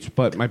those dates,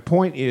 but my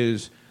point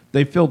is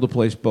they filled the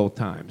place both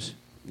times.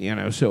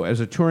 So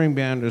as a touring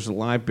band, as a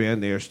live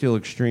band, they are still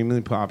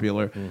extremely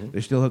popular.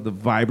 They still have the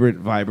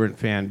vibrant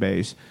fan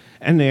base.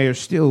 And they are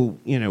still,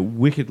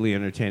 wickedly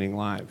entertaining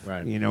live.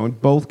 Right. In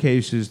both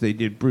cases, they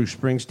did Bruce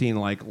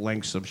Springsteen-like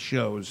lengths of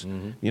shows.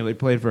 They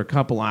played for a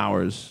couple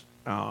hours.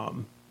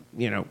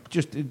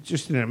 Just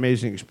an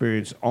amazing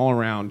experience all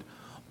around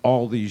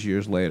all these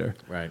years later.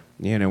 Right.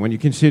 When you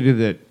consider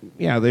that,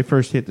 they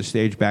first hit the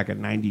stage back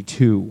in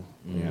 92,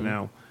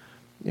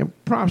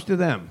 props to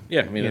them.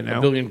 Yeah, I mean,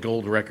 a billion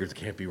gold records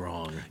can't be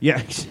wrong. Yeah,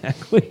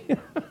 exactly.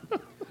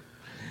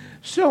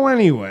 So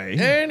anyway,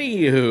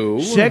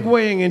 anywho,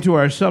 segueing into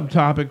our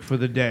subtopic for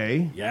the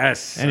day.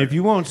 Yes. And if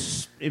you won't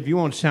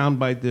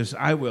soundbite this,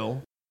 I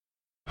will.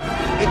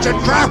 It's a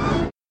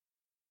trap.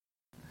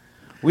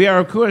 We are,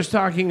 of course,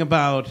 talking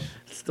about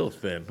still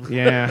thin.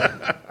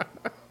 Yeah.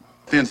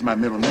 Thin's my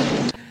middle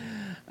name.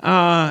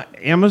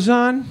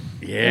 Amazon.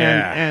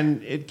 Yeah.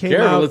 And it came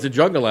Careful, out. it's a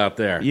jungle out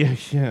there.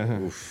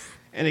 Yeah. Oof.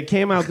 And it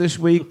came out this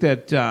week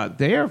that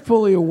they are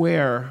fully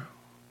aware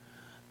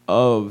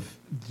of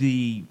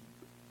the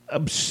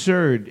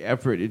absurd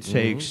effort it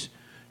takes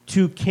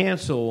to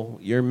cancel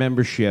your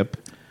membership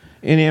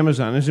in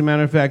Amazon. As a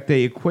matter of fact,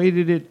 they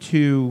equated it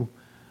to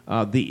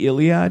the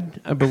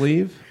Iliad, I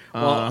believe.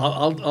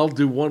 Well, I'll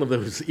do one of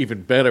those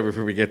even better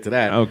before we get to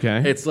that.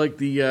 Okay. It's like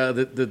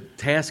the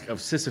task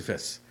of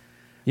Sisyphus.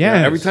 Yeah.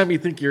 Every time you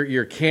think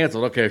you're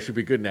canceled, okay, I should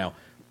be good now.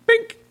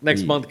 Bink!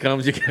 Next month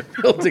comes, you get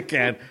billed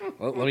again.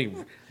 Well, let me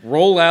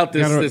roll out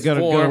this gotta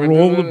form.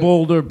 Roll the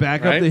boulder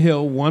back up the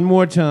hill one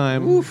more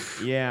time.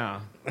 Oof.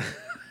 Yeah.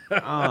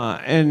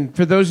 And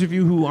for those of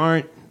you who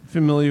aren't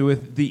familiar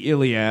with the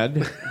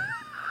Iliad,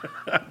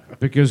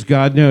 because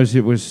God knows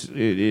it was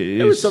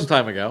some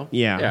time ago.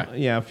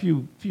 Yeah, a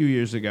few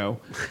years ago.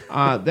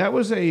 That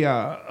was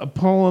a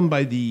poem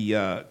by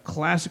the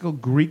classical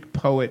Greek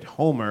poet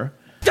Homer.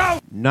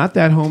 Not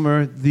that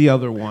Homer, the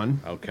other one.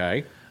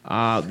 Okay.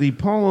 The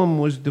poem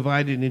was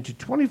divided into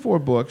 24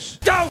 books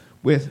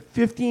with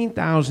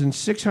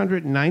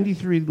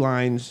 15,693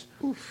 lines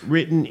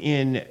written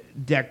in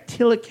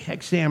dactylic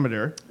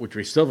hexameter. Which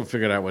we still haven't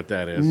figured out what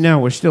that is. No,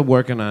 we're still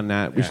working on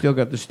that. We still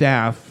got the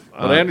staff.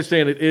 But I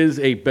understand it is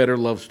a better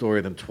love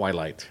story than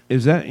Twilight.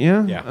 Is that,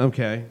 yeah? Yeah.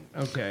 Okay.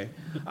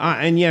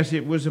 And yes,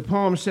 it was a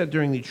poem set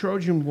during the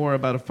Trojan War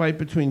about a fight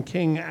between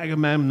King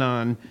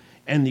Agamemnon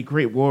and the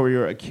great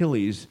warrior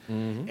Achilles.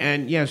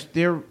 And yes,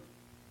 their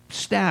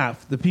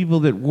staff, the people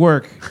that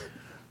work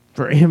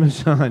for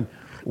Amazon,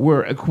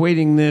 were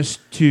equating this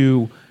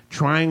to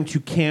trying to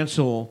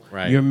cancel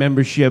your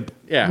membership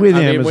with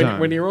Amazon.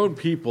 When your own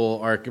people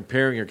are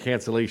comparing your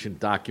cancellation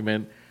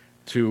document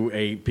to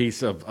a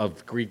piece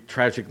of Greek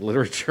tragic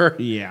literature.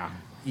 Yeah.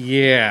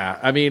 Yeah,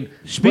 I mean...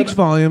 Speaks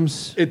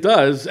volumes. It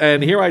does,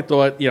 and here I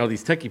thought,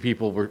 these techie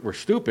people were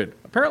stupid.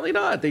 Apparently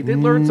not. They did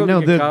learn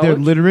something in college. They're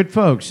literate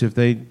folks. If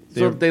they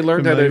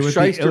learned how to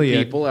shyster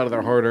people out of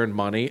their hard-earned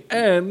money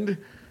and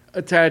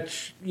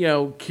attach,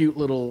 cute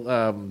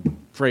little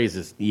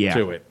phrases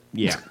to it.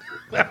 Yeah.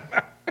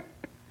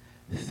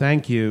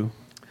 Thank you.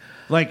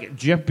 Like,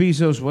 Jeff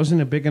Bezos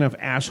wasn't a big enough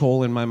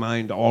asshole in my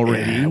mind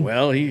already. Yeah,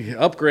 well, he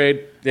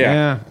upgrade.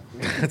 Yeah.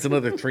 That's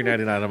another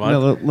 $3.99 a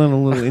month.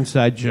 Little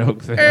inside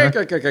joke there.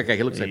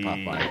 He looks like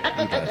Popeye.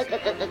 He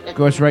does. Of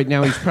course, right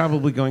now he's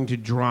probably going to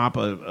drop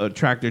a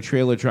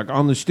tractor-trailer truck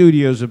on the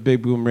studios of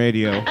Big Boom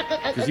Radio.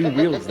 Because he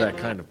wields that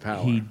kind of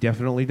power. He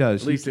definitely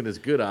does. At least in his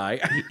good eye.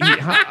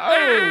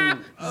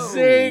 Oh,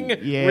 Zing!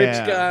 Yeah.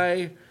 Rich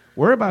guy.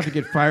 We're about to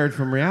get fired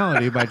from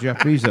reality by Jeff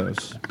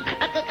Bezos.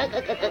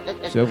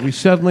 So if we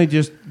suddenly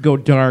just go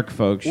dark,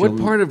 folks, what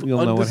part of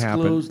you'll know what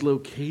happened. undisclosed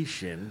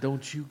location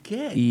don't you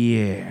get?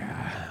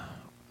 Yeah.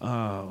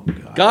 Oh,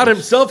 God. God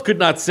himself could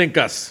not sink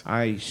us.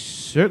 I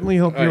certainly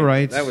hope you're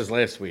right. That was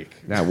last week.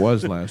 That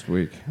was last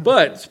week.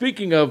 But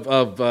speaking of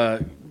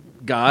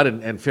God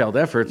and failed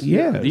efforts,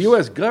 yes. The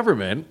U.S.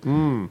 government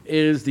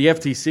is, the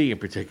FTC in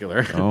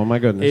particular, oh my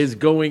goodness, is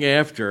going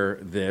after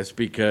this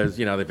because,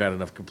 they've had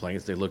enough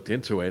complaints. They looked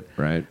into it.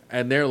 Right.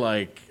 And they're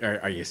like,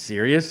 are you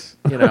serious?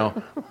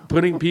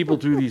 Putting people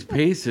through these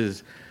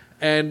paces.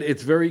 And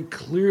it's very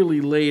clearly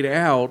laid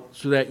out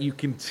so that you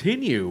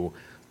continue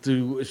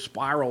to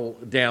spiral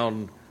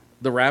down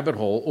the rabbit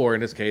hole, or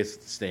in this case,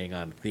 staying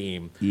on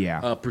theme.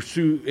 Yeah.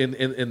 Pursue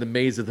in the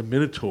maze of the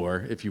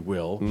Minotaur, if you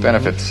will.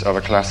 Benefits of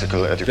a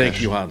classical education. Thank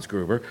you, Hans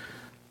Gruber.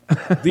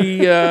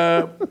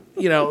 You're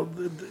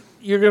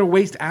going to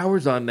waste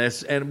hours on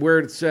this, and where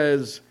it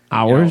says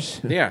hours.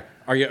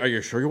 Are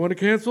you sure you want to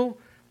cancel?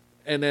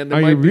 And then there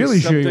are might you be really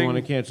sure you something- want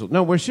to cancel?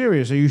 No, we're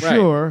serious. Are you Right.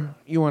 sure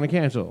you want to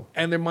cancel?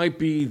 And there might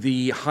be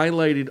the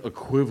highlighted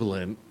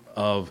equivalent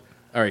of,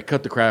 all right,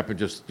 cut the crap and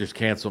just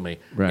cancel me.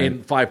 Right.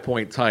 In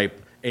 5-point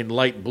type in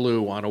light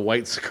blue on a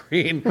white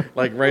screen,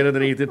 like right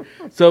underneath it.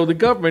 So the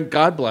government,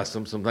 God bless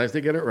them, sometimes they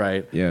get it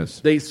right.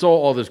 Yes. They saw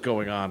all this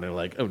going on. They're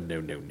like, oh,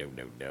 no.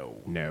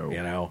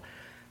 No.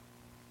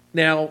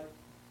 Now,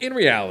 in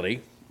reality,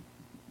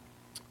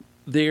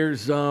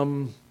 there's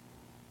all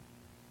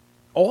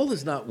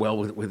is not well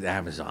with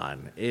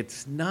Amazon.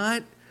 It's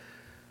not.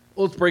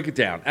 Well, let's break it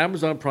down.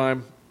 Amazon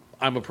Prime.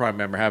 I'm a Prime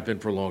member, have been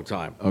for a long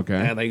time. Okay.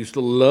 And I used to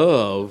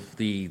love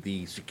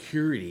the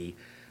security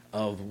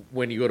of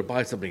when you go to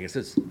buy something. It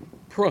says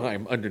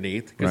Prime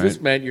underneath because this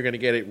meant you're going to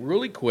get it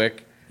really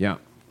quick. Yeah.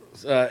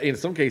 In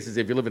some cases,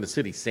 if you live in a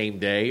city, same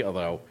day.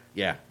 Although,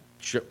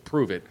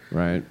 prove it.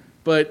 Right.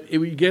 But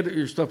you get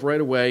your stuff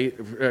right away.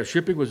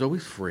 Shipping was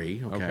always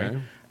free.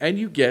 Okay. And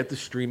you get the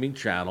streaming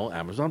channel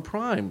Amazon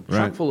Prime,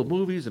 chock full of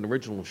movies and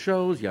original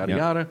shows, yada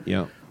yada.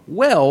 Yeah.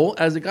 Well,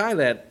 as a guy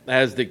that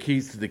has the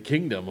keys to the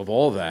kingdom of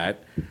all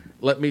that,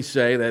 let me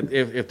say that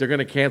if they're going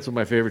to cancel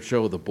my favorite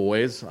show, The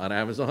Boys, on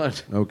Amazon,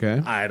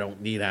 okay, I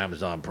don't need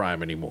Amazon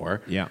Prime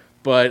anymore. Yeah.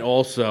 But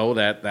also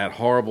that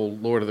horrible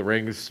Lord of the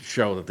Rings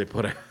show that they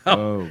put out.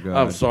 Oh, God.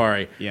 I'm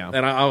sorry. Yeah.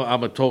 And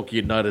I'm a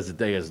Tolkien nut as the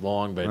day is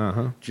long,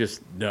 but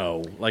just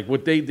no. Like,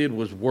 what they did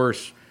was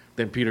worse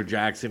than Peter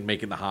Jackson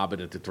making The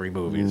Hobbit into 3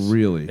 movies.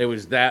 Really? It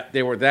was that.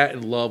 They were that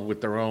in love with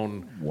their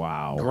own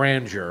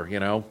grandeur,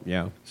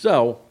 Yeah.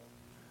 So,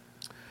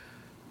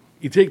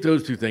 you take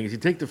those two things. You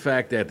take the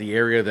fact that the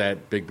area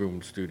that Big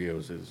Boom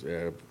Studios is,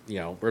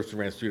 Riffs and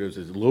Rants Studios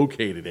is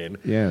located in.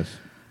 Yes.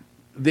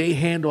 They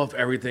hand off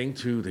everything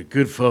to the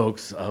good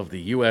folks of the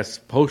U.S.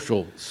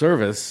 Postal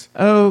Service.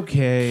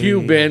 Okay.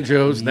 Cue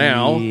banjos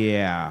now.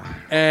 Yeah.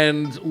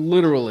 And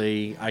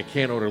literally, I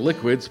can't order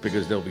liquids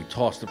because they'll be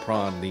tossed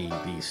upon the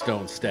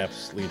stone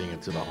steps leading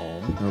into the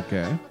home.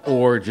 Okay.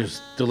 Or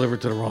just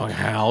delivered to the wrong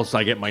house.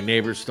 I get my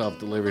neighbor's stuff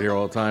delivered here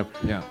all the time.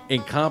 Yeah.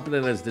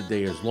 Incompetent as the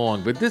day is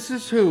long. But this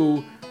is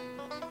who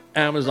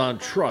Amazon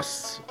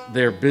trusts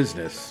their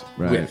business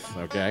with,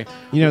 okay?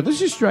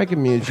 This is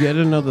striking me as yet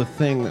another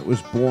thing that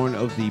was born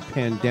of the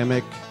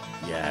pandemic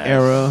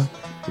era.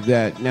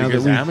 That now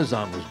because that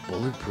Amazon was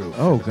bulletproof.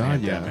 Oh, for the God,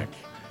 pandemic.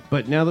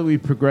 But now that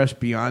we've progressed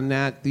beyond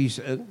that, it's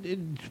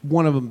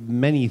one of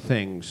many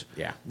things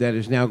that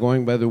is now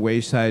going by the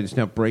wayside. It's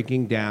now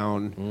breaking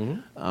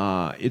down.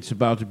 It's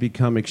about to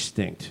become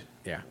extinct.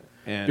 Yeah.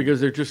 And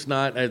because they're just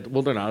not, they're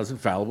not as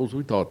infallible as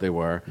we thought they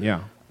were.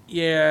 Yeah.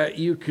 Yeah,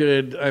 you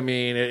could. I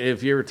mean,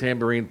 if you're a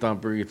tambourine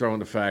thumper, you throw in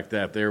the fact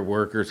that their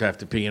workers have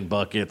to pee in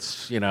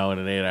buckets, in an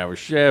 8-hour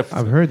shift.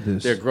 I've heard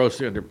this. They're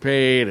grossly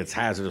underpaid. It's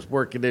hazardous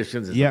work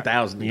conditions. It's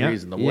 1,000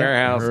 degrees in the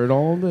warehouse. I've heard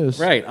all this.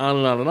 Right, on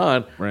and on and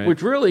on. Right.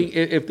 Which really,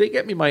 if they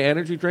get me my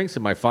energy drinks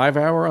in my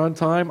 5-hour on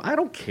time, I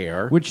don't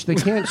care. Which they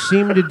can't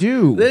seem to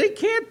do. They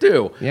can't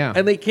do. Yeah.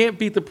 And they can't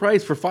beat the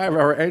price for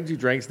 5-hour energy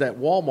drinks that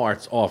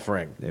Walmart's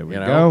offering. There we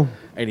go.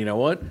 And you know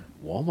what?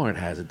 Walmart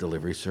has a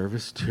delivery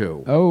service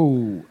too.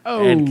 Oh.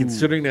 And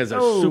considering there's a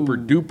super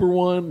duper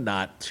one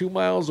not 2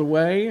 miles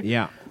away,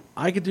 yeah,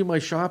 I could do my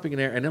shopping in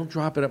there and they'll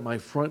drop it at my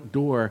front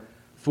door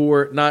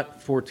for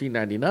not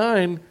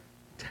 $14.99,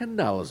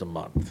 $10 a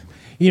month.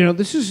 You know,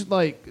 this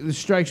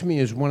strikes me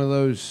as one of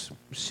those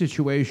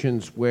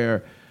situations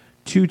where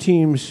two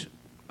teams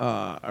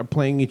are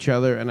playing each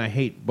other, and I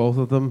hate both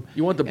of them.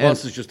 You want the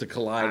buses just to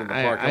collide in the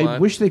parking lot? I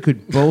wish they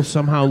could both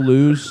somehow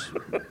lose,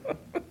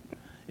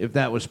 if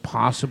that was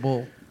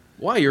possible.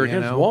 Why, you're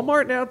against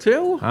Walmart now,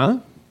 too? Huh?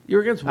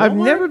 You're against Walmart? I've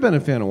never been a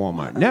fan of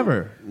Walmart.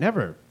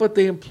 Never. But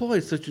they employ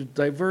such a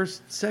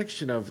diverse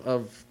section of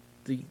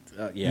the...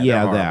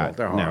 they're horrible.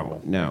 They're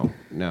horrible. No.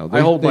 I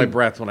hold my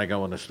breath when I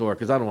go in the store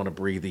because I don't want to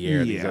breathe the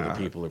air these other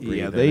people are breathing.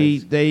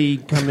 Yeah, they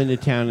come into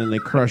town and they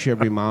crush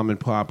every mom and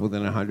pop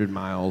within 100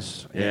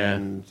 miles. Yeah.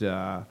 And,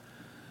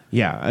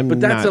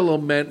 but that's a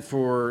lament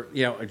for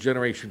a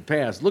generation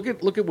past. Look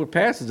at what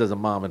passes as a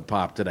mom and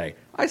pop today.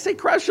 I say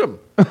crush them.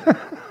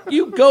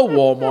 You go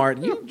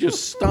Walmart. You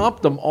just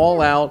stomp them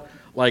all out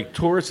like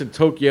tourists in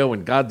Tokyo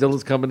and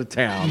Godzilla's coming to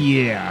town.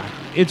 Yeah.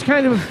 It's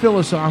kind of a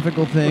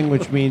philosophical thing,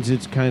 which means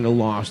it's kind of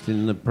lost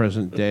in the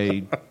present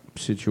day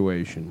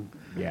situation.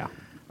 Yeah.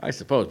 I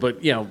suppose.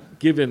 But,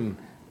 given,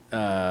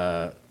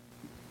 to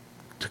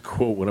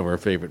quote one of our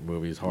favorite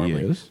movies,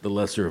 Harley, Yes. The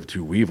Lesser of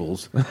Two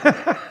Weevils,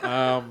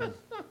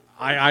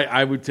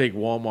 I would take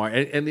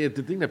Walmart. And the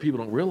thing that people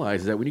don't realize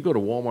is that when you go to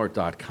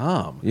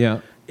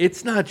Walmart.com,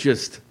 it's not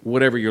just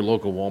whatever your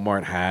local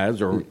Walmart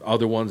has or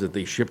other ones that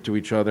they ship to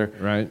each other.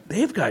 Right.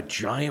 They've got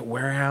giant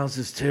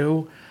warehouses,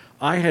 too.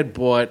 I had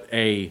bought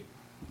a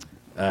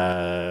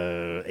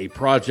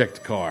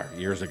project car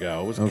years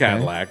ago. It was a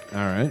Cadillac. All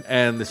right.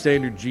 And the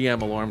standard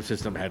GM alarm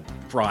system had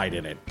fried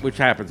in it, which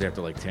happens after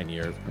like 10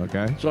 years.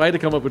 Okay. So I had to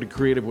come up with a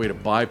creative way to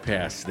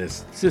bypass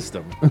this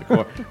system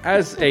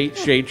as a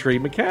shade tree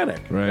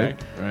mechanic. Right.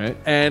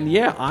 And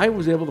I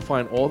was able to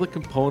find all the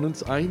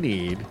components I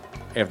need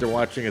after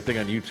watching a thing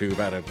on YouTube,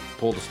 how to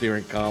pull the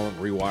steering column,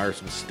 rewire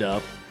some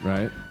stuff.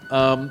 Right.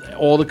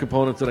 All the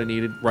components that I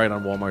needed right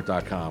on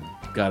Walmart.com.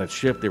 Got it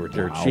shipped. They were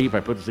dirt cheap.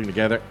 I put this thing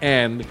together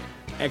and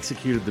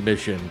executed the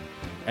mission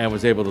and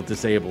was able to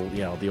disable,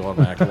 the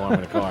automatic alarm in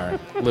the car.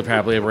 Live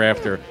happily ever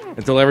after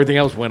until everything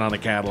else went on the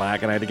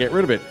Cadillac and I had to get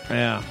rid of it.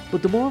 Yeah.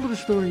 But the moral of the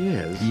story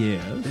is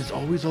there's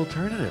always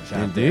alternatives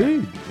out there.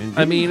 Indeed.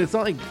 I mean, it's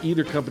not like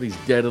either company's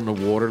dead in the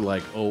water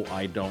like,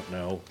 I don't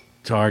know.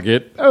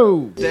 Target.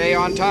 Oh. Stay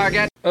on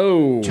target.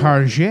 Oh.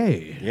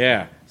 Target.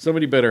 Yeah.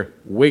 Somebody better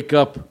wake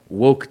up,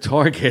 woke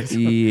Target.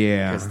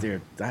 Yeah. Because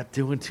they're not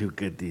doing too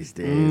good these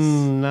days.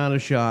 Not a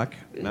shock.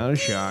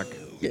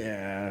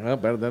 Yeah. Well,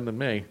 better than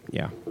me.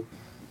 Yeah.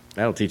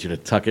 That'll teach you to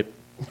tuck it.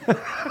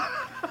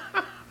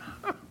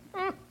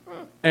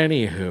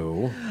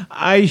 Anywho.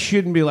 I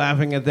shouldn't be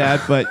laughing at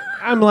that, but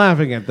I'm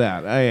laughing at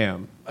that. I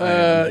am.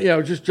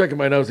 Just checking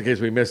my notes in case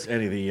we missed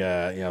any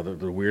of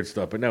the weird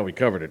stuff. But no, we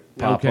covered it.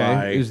 Popeye.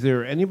 Okay. Is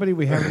there anybody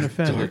we haven't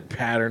offended? Dark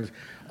patterns.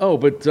 Oh,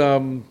 but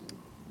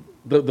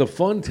the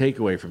fun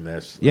takeaway from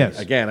this, yes.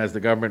 Again, as the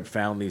government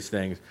found these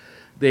things,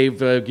 they've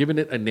given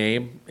it a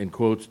name, in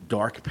quotes,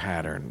 dark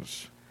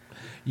patterns.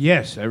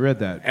 Yes, I read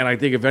that. And I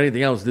think, if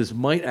anything else, this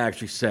might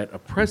actually set a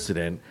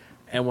precedent.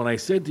 And when I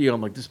said to you, I'm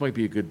like, this might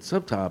be a good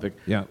subtopic.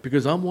 Yeah.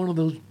 Because I'm one of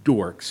those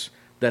dorks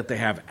that they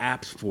have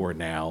apps for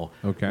now.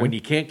 Okay. When you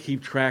can't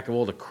keep track of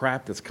all the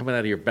crap that's coming out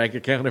of your bank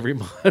account every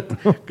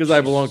month. Because I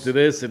belong to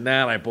this and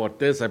that. I bought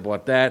this. I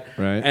bought that.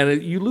 Right.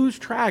 And you lose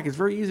track. It's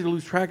very easy to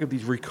lose track of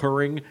these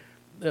recurring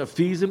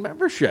fees and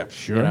memberships.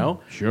 Sure.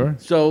 Sure.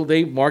 So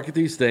they market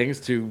these things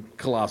to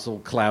colossal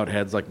cloud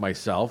heads like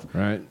myself.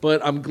 Right.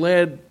 But I'm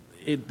glad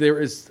there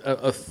is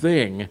a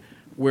thing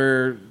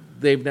where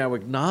they've now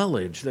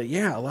acknowledged that,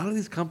 a lot of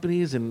these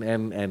companies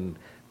and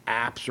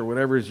apps or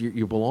whatever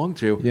you belong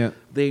to,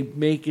 they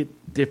make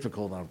it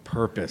difficult on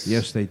purpose.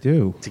 Yes, they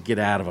do. To get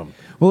out of them.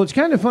 Well, it's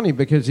kind of funny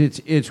because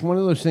it's one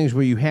of those things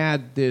where you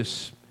had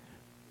this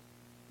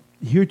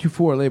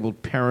heretofore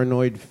labeled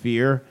paranoid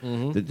fear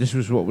that this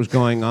was what was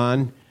going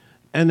on,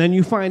 and then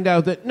you find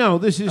out that, no,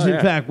 this is in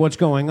fact what's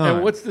going on.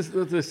 And what's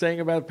the saying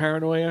about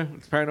paranoia?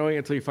 It's paranoia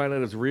until you find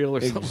out it's real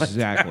or something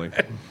exactly. like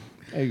that.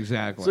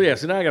 Exactly.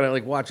 So now I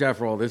gotta watch out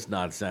for all this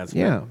nonsense.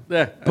 Yeah,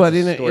 that's but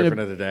a story for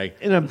another day.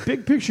 In a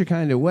big picture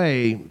kind of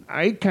way,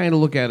 I kind of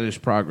look at it as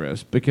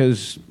progress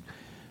because,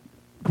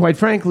 quite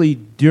frankly,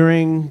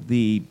 during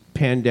the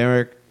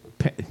pandemic.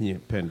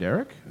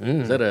 Pandemic?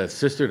 Is that a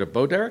sister to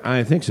Bo Derek?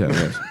 I think so.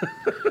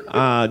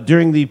 Yes.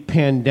 During the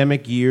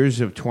pandemic years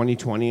of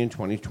 2020 and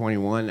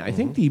 2021, I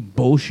think the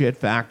bullshit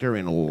factor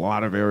in a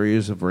lot of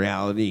areas of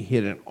reality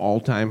hit an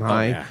all-time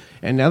high. Yeah.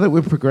 And now that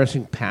we're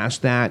progressing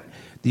past that,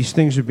 these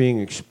things are being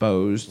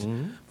exposed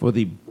for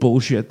the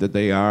bullshit that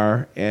they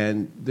are,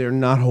 and they're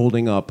not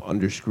holding up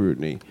under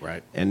scrutiny.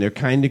 Right. And they're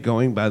kind of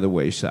going by the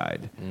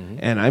wayside.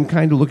 And I'm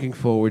kind of looking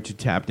forward to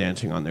tap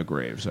dancing on their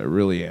graves. I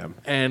really am.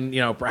 And,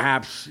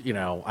 perhaps,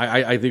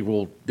 I think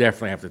we'll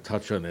definitely have to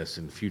touch on this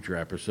in future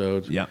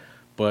episodes. Yeah.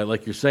 But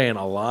like you're saying,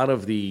 a lot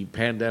of the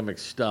pandemic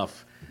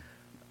stuff,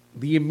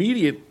 the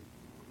immediate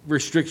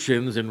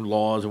restrictions and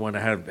laws and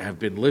whatnot have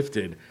been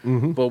lifted.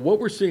 But what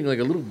we're seeing, like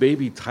a little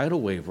baby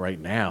tidal wave right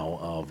now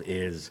of,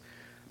 is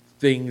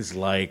things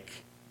like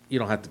you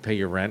don't have to pay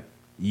your rent.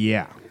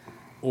 Yeah.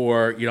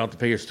 or you don't have to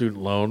pay your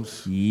student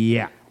loans.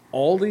 Yeah.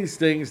 All these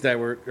things that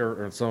were,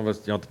 or some of us,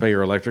 you don't have to pay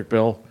your electric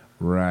bill.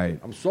 Right.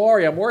 I'm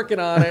sorry, I'm working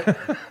on it.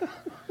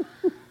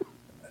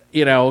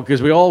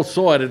 Because we all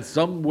saw it in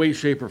some way,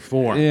 shape, or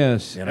form.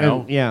 Yes.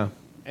 And, yeah.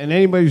 And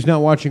anybody who's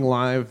not watching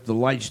live, the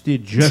lights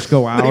did just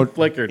go out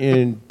flickered.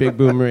 in Big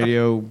Boom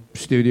Radio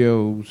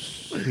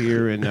studios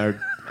here in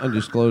our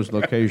undisclosed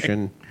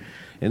location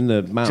in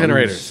the mountains.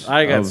 Generators.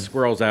 I got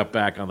squirrels out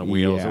back on the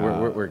wheels. Yeah.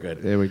 So we're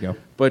good. There we go.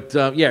 But,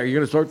 you're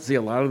going to start to see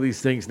a lot of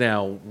these things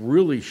now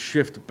really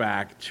shift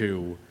back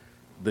to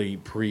the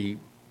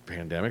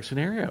pre-pandemic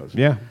scenarios.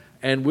 Yeah.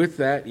 And with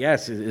that,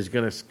 yes, is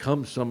going to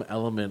come some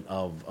element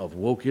of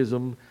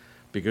wokeism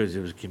because it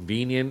was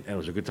convenient and it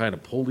was a good time to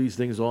pull these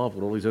things off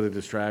with all these other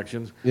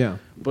distractions. Yeah.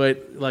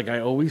 But like I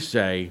always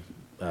say,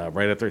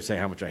 right after I say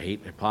how much I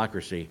hate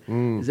hypocrisy,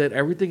 is that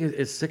everything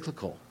is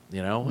cyclical,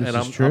 This and is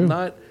I'm true.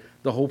 not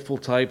the hopeful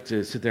type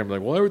to sit there and be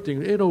like, well,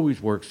 everything, it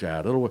always works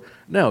out.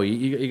 No,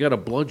 you got to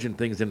bludgeon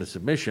things into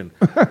submission.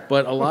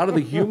 But a lot of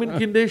the human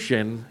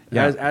condition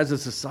as a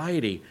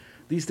society,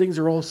 these things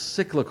are all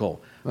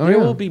cyclical. There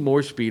will be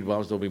more speed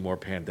bumps. There'll be more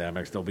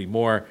pandemics. There'll be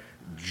more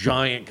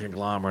giant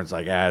conglomerates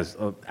like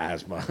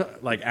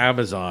like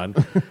Amazon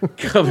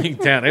coming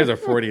down. There's a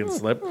Freudian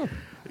slip.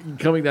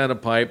 Coming down a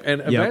pipe.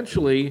 And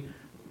eventually,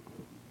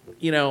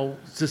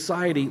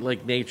 society,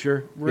 like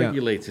nature,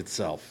 regulates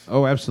itself.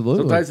 Oh,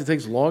 absolutely. Sometimes it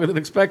takes longer than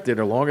expected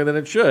or longer than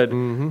it should.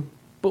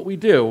 But we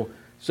do.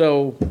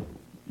 So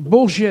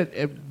bullshit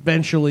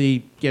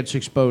eventually gets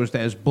exposed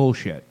as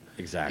bullshit.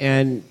 Exactly.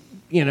 And,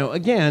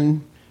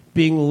 again,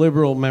 being a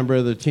liberal member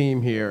of the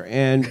team here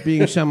and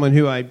being someone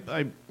who I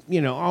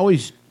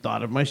always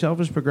thought of myself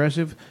as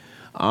progressive,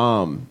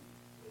 and,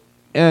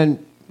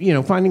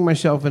 finding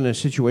myself in a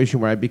situation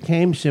where I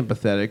became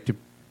sympathetic to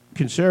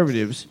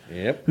conservatives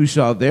who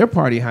saw their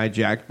party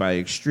hijacked by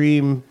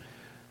extreme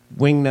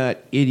wingnut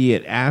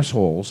idiot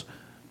assholes,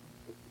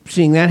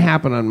 seeing that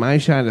happen on my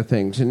side of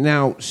things, and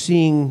now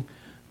seeing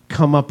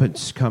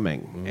comeuppance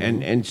coming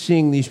and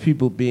seeing these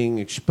people being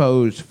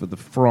exposed for the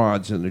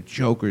frauds and the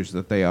jokers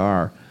that they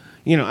are.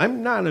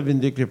 I'm not a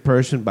vindictive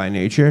person by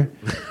nature.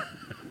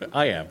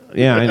 I am.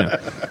 Yeah, I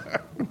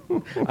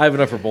know. I have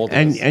enough for both of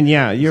us. And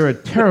yeah, you're a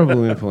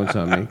terrible influence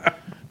on me.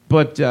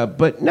 But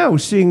no,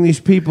 seeing these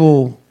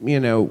people,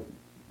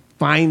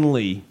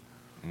 finally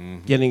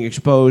getting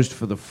exposed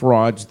for the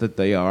frauds that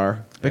they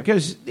are,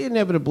 because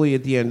inevitably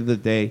at the end of the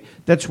day,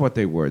 that's what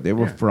they were. They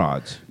were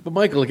frauds. But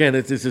Michael, again,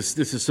 this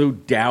is so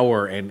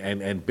dour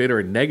and bitter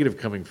and negative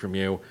coming from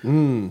you.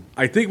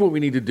 I think what we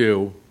need to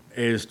do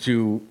is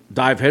to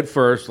dive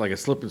headfirst, like a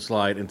slip and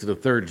slide, into the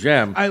third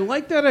gem. I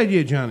like that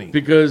idea, Johnny.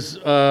 Because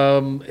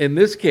in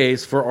this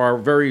case, for our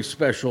very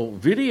special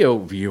video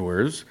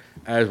viewers,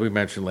 as we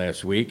mentioned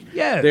last week,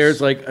 there's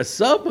like a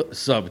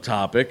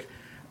subtopic.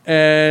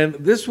 And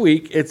this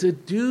week, it's a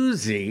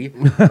doozy.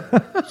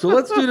 So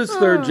let's do this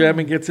third gem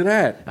and get to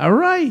that. All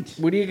right.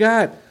 What do you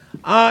got?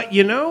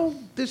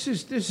 This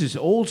is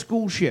old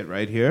school shit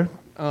right here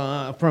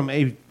from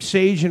a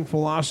sage and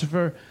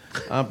philosopher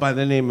by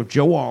the name of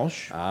Joe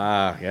Walsh.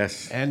 Ah,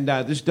 yes. And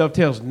this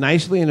dovetails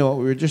nicely into what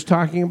we were just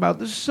talking about.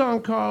 This is a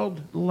song called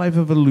Life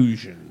of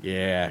Illusion.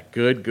 Yeah,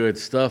 good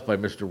stuff by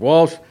Mr.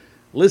 Walsh.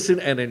 Listen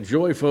and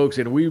enjoy, folks,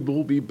 and we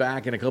will be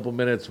back in a couple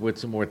minutes with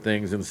some more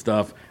things and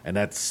stuff. And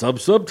that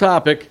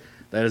subtopic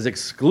that is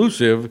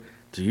exclusive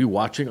to you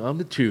watching on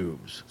the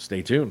tubes.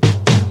 Stay tuned.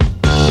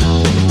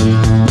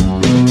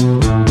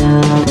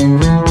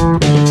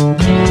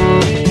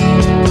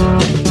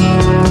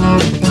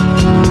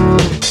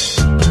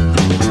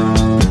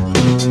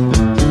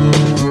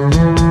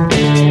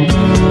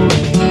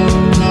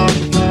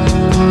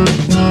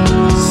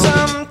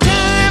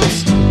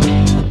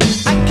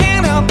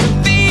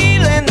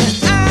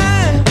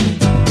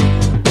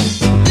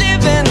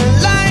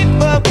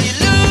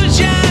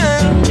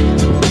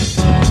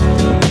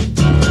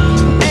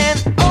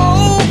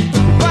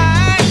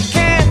 Why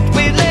can't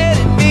we let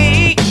it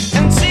be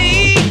and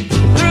see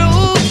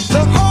through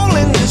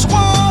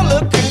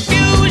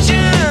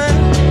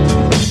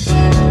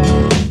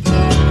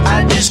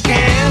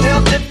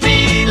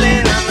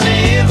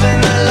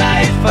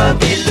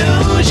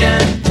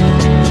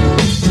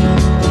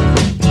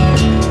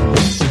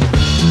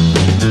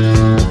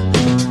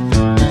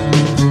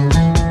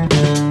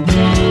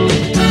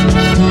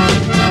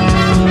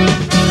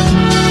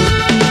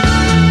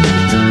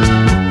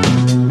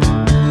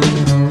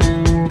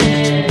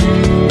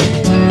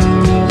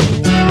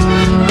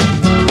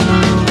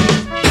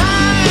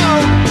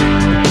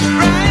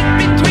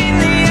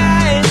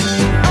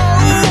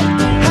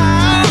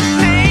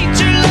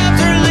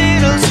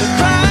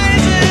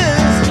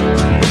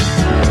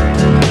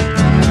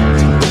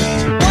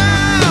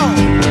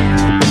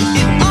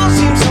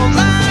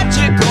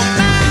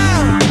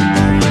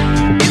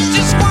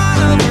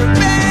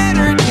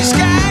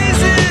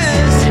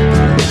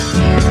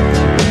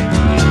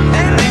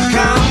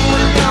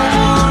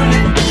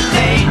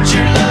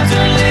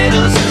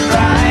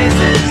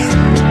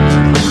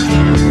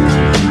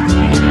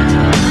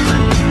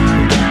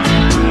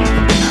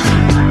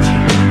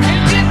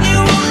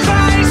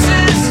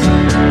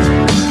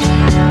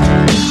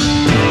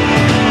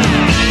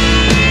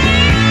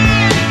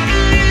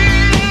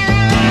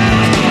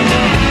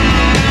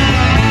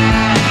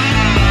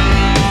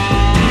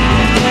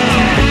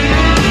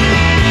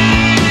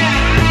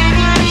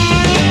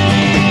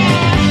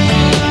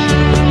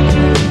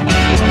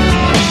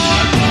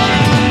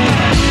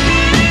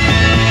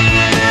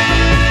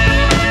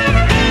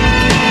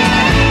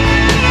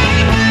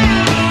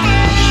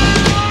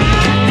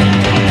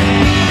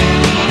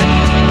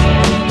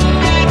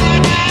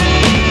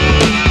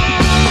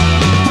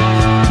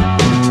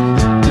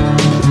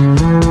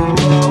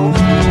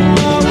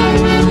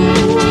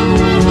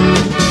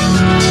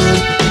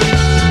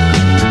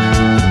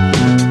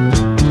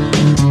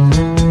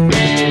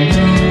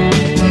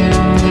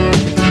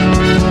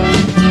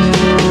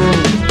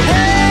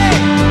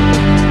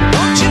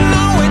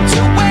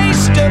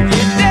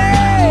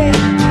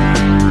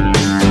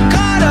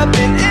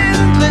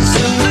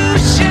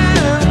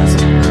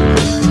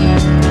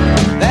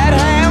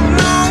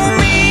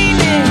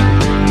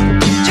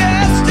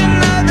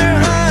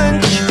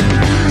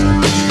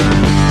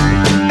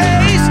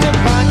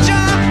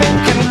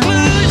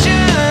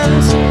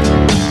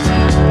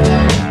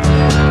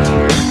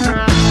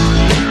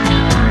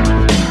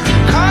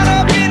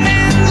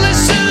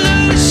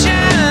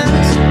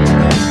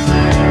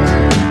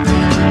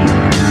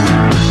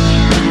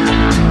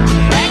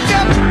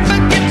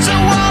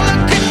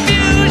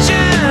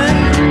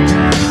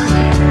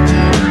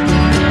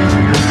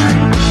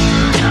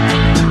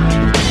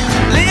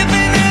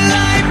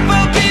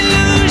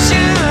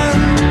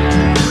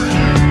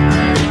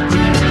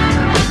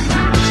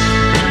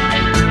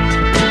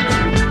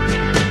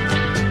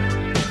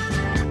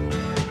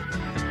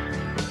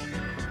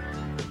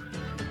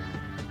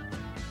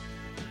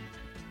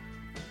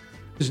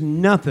There's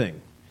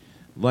nothing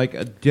like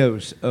a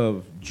dose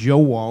of Joe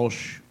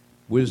Walsh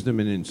wisdom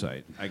and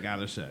insight, I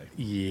gotta say.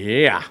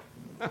 Yeah.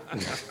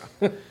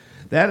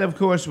 That, of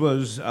course,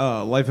 was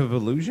Life of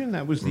Illusion.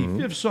 That was the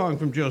fifth song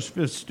from Joe's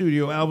fifth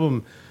studio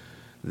album,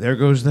 There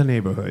Goes the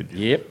Neighborhood.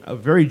 Yep. A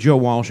very Joe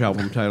Walsh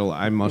album title,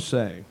 I must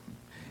say.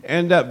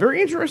 And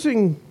very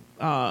interesting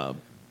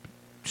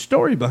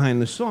story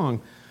behind the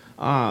song.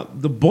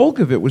 The bulk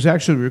of it was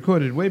actually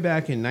recorded way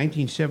back in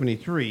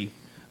 1973.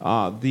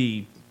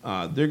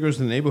 There Goes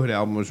the Neighborhood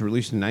album was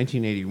released in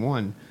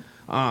 1981.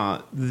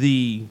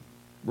 The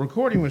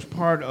recording was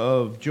part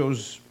of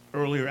Joe's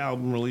earlier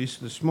album release,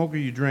 The Smoker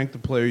You Drink, The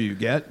Player You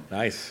Get.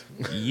 Nice.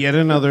 Yet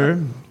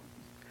another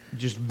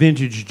just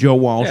vintage Joe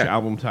Walsh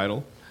album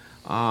title.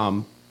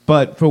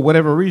 But for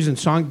whatever reason,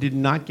 song did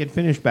not get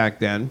finished back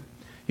then.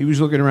 He was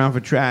looking around for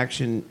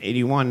tracks in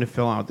 81 to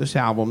fill out this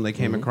album. They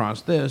came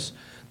across this,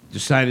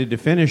 decided to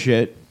finish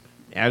it,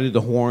 added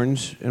the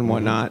horns and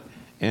whatnot,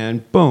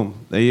 and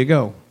boom, there you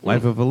go,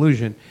 Life of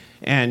Illusion.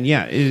 And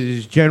yeah, it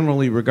is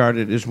generally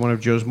regarded as one of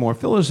Joe's more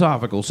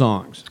philosophical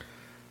songs.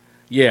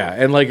 Yeah,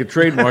 and like a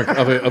trademark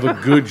of a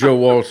good Joe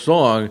Walsh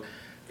song,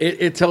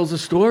 it tells a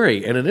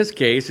story. And in this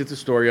case, it's a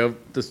story of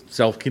the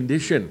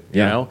self-condition,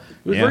 you know?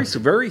 It was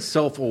very, very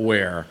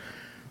self-aware.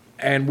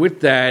 And with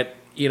that,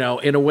 you know,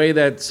 in a way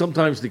that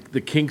sometimes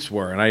the Kinks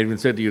were. And I even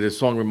said to you, this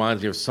song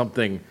reminds me of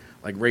something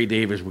like Ray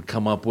Davies would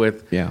come up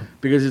with. Yeah.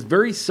 Because it's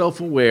very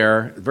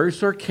self-aware, very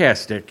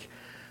sarcastic,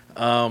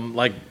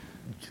 like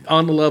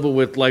on the level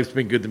with Life's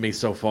Been Good to Me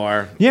so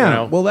far. Yeah, you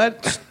know? well,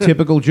 that's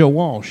typical Joe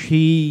Walsh.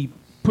 He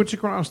puts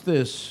across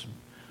this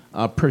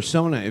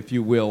persona, if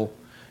you will,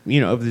 you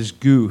know, of this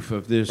goof,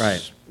 of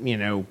this, you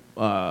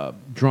know,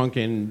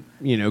 drunken,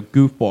 you know,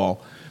 goofball.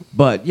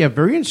 But, yeah,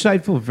 very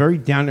insightful, very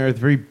down-to-earth,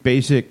 very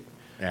basic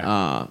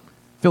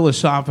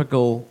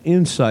philosophical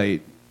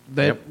insight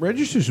that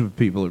registers with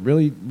people. It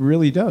really,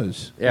 really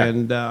does.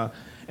 Yeah.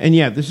 And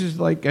yeah, this is,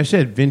 like I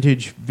said,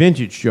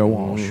 vintage Joe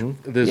Walsh.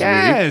 This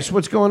Yes, week.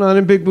 what's going on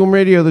in Big Boom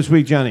Radio this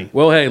week, Johnny?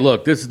 Well, hey,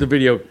 look, this is the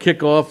video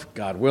kickoff,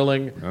 God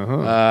willing.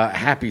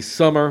 Happy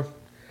summer.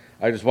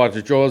 I just watched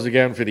the Jaws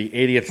again for the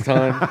 80th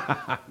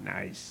time.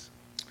 Nice.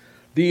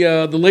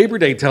 The Labor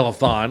Day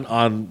telethon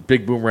on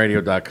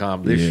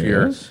BigBoomRadio.com this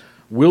year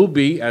will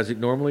be, as it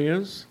normally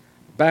is,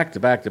 back to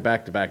back.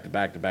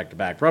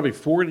 Probably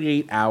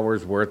 48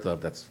 hours worth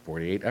of, that's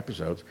 48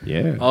 episodes,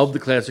 of the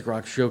Classic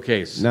Rock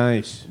Showcase.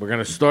 Nice. We're going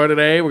to start at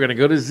A, we're going to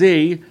go to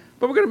Z,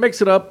 but we're going to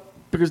mix it up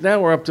because now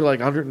we're up to like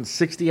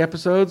 160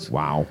 episodes.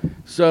 Wow.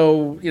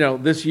 So, you know,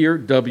 this year,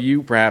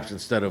 W, perhaps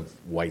instead of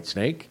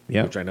Whitesnake,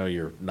 Yep. which I know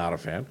you're not a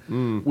fan,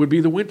 would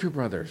be the Winter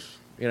Brothers.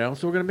 You know,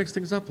 so we're going to mix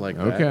things up like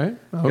that.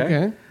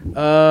 Okay.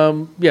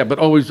 Yeah, but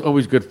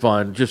always good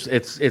fun. Just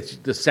it's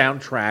the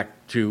soundtrack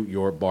to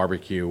your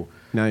barbecue.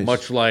 Nice.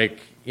 Much like,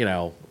 you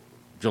know,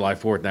 July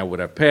 4th now would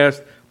have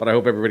passed, but I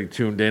hope everybody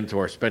tuned in to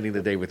our Spending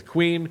the Day with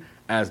Queen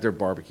as their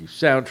barbecue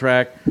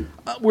soundtrack.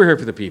 We're here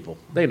for the people.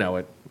 They know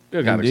it.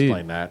 You got to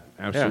explain that.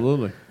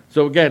 Absolutely. Yeah.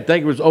 So again,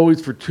 thank you as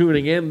always for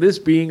tuning in. This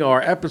being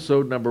our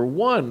episode number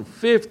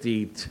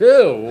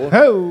 152.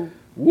 Ho!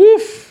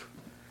 Woof!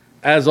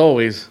 As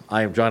always,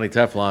 I am Johnny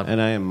Teflon.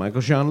 And I am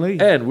Michael Sean Lee.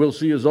 And we'll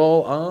see you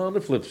all on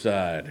the flip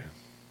side.